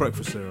Yeah. favourite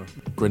breakfast cereal?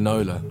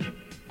 Granola.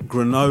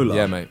 Granola?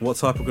 Yeah, mate. What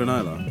type of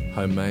granola?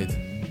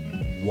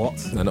 Homemade.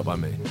 What? No, not by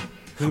me.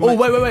 Who Oh,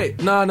 ma-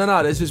 wait. No.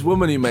 There's this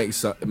woman who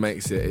makes it.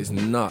 It's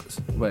nuts.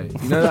 Wait,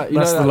 you know that? You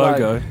That's know the that,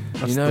 logo. Like,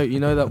 That's you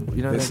know that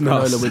It's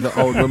granola nuts. with the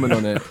old woman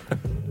on it.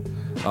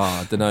 Oh,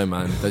 I don't know,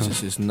 man. There's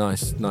just this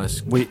nice. Old woman.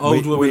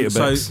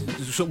 So, Weetabix. what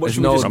There's should we just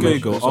no-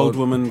 Google? it's Old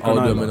woman granola.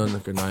 Old woman on the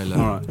granola.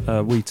 All right.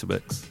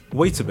 Weetabix.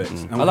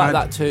 Weetabix. And I like how-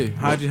 that too.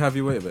 How do you have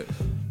your Weetabix?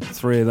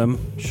 3 of them,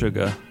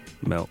 sugar,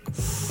 milk.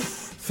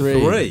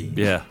 3.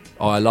 Yeah.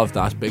 Oh, I love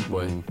that. That's big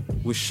boy.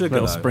 With sugar,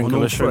 Little though, sprinkle on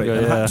all of sugar, three.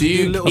 And yeah. Do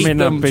you little- eat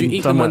them? I've Do you been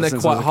eat done them when that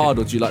they're since I quite was a hard,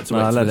 kid. or do you like to No,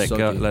 wait I till let they're it go.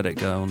 soggy? Let it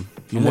go on.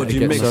 And what do you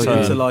get mix it soggy.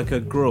 into like a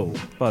gruel?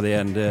 By the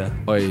end, yeah.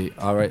 Oi,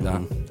 I rate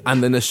that.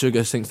 And then the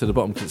sugar sinks to the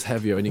bottom because it's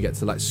heavier, and you get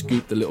to like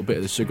scoop the little bit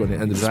of the sugar on the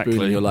end of the spoon,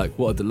 Exactly. and you're like,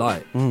 what a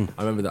delight. I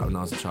remember that when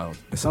I was a child.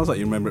 It sounds like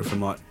you remember it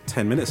from like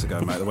 10 minutes ago,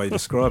 mate. The way you're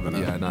describing it.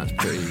 Yeah, no, it's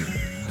pretty.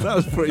 That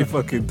was pretty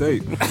fucking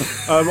deep.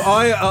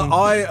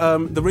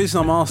 The reason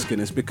I'm asking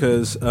is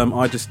because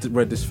I just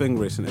read this thing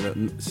recently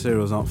that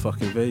cereals aren't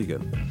fucking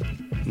vegan.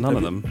 None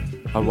of them.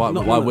 Why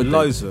Not would they?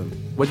 loads of them.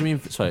 What do you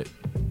mean? Sorry,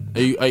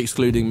 are you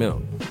excluding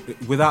milk?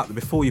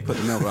 Before you put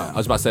the milk out. I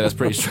was about to say that's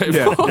pretty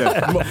straightforward.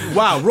 Yeah.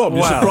 Wow, Rob,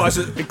 you're surprised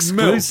at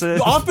Exclusive.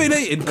 milk. I've been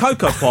eating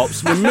Cocoa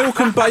Pops with milk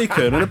and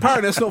bacon, and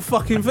apparently it's not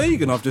fucking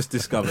vegan. I've just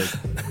discovered.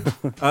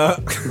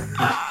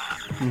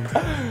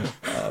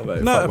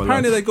 Mate, No, fuck my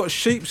apparently life. they've got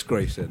sheep's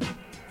grease in.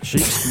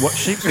 Sheep's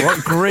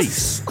what?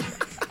 Grease.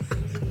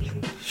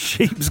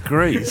 Sheep's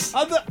grease.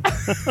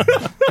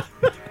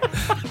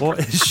 What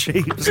is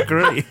sheep's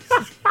grease?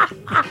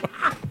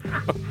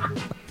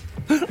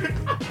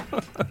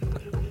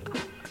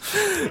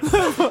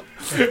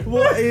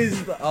 What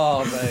is?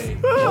 Mate.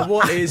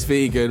 What is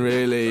vegan?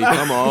 Really?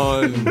 Come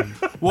on.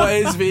 What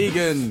is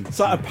vegan?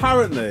 So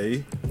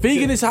apparently,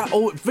 Vegan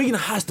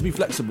has to be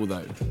flexible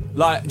though.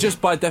 Like just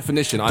by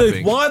definition, I dude,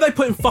 think. why are they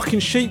putting fucking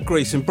sheep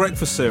grease in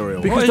breakfast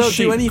cereal? Because What don't is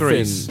do sheep anything.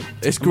 grease?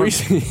 It's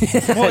greasy.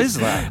 What is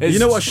that? You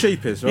know what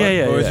sheep is, right?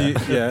 Yeah, Or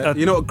is yeah.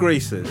 you know what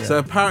grease is. So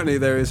apparently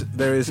there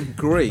is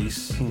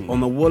grease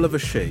on the wool of a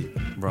sheep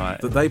Right.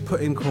 that they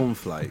put in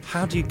cornflakes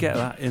How do you get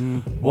that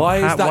in? Why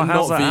is that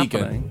how's not that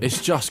vegan? happening?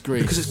 It's just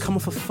grease. because it's come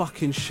off a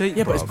fucking sheep.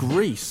 yeah, but it's bruv.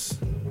 grease.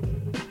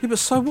 Yeah, but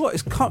so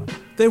what?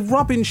 They're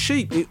rubbing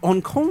sheep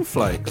on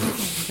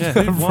cornflakes.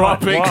 Yeah, why?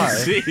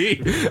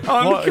 sheep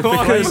What if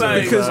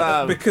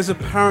the because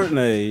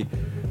apparently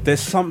there's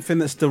something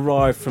that's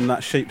derived from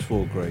that sheep's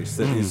wool grease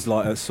that is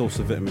like a source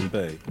of vitamin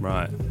B.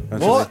 Right.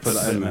 And so What? they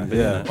put that in there. Vitamin B,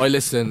 Yeah. innit? Oi,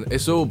 listen,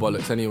 it's all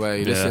bollocks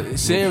anyway. Listen,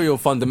 cereal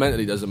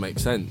fundamentally doesn't make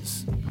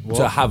sense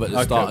to have at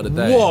the start of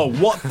the day. Whoa!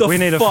 What the? We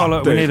need a fuck,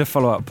 follow. dude? We need a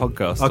follow-up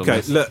podcast. on Okay,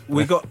 this. look,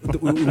 we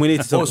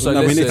need to talk. Also, no,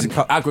 we listen, need to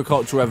cut.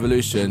 agricultural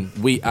revolution,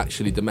 we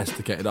actually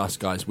domesticated us,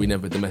 guys. We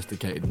never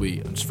domesticated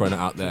wheat. I'm just throwing it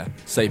out there.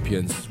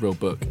 Sapiens, it's a real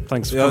book.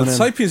 Thanks for Yeah, coming in.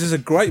 Sapiens is a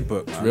great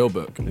book, man. Real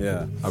book.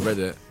 Yeah. I read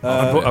it.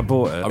 I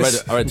bought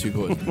it. I read 2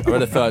 quarters. I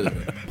read a third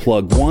of it.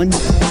 Plug 1,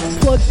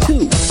 plug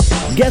 2.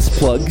 Guest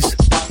plugs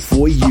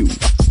for you.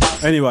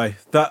 Anyway,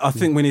 I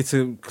think we need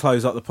to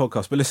close up the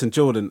podcast. But listen,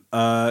 Jordan,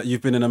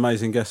 you've been an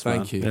amazing guest, man.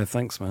 Thank you. Yeah,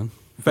 thanks, man.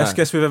 Best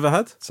guest we've ever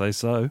had. Say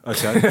so.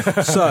 Okay.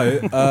 So,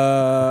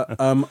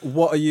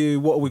 what are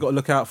we got to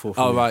look out for?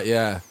 Oh, you? right,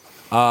 yeah.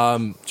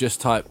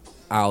 Just type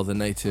Al the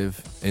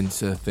Native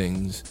into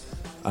things,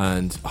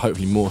 and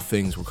hopefully more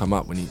things will come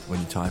up when you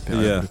type it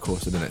over the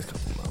course of the next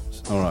couple of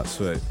months. All right,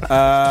 sweet.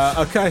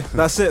 Okay,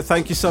 that's it.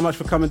 Thank you so much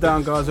for coming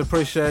down, guys. I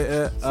appreciate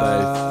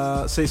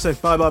it. See you soon.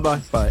 Bye.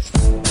 Bye.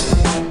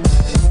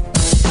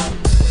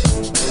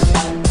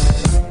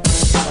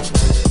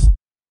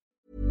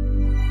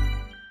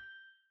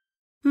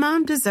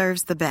 Mom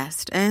deserves the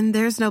best, and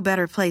there's no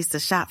better place to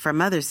shop for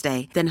Mother's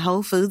Day than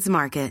Whole Foods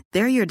Market.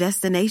 They're your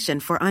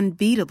destination for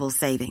unbeatable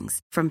savings,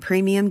 from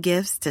premium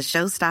gifts to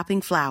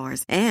show-stopping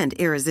flowers and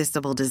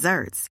irresistible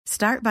desserts.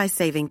 Start by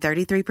saving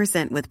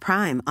 33% with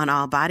Prime on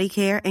all body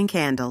care and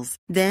candles.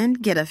 Then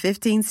get a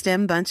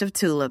 15-stem bunch of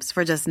tulips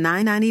for just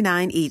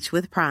 $9.99 each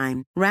with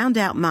Prime. Round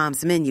out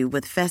Mom's menu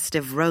with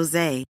festive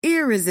rosé,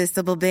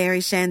 irresistible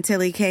berry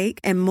chantilly cake,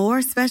 and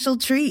more special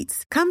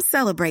treats. Come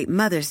celebrate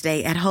Mother's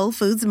Day at Whole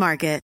Foods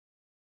Market.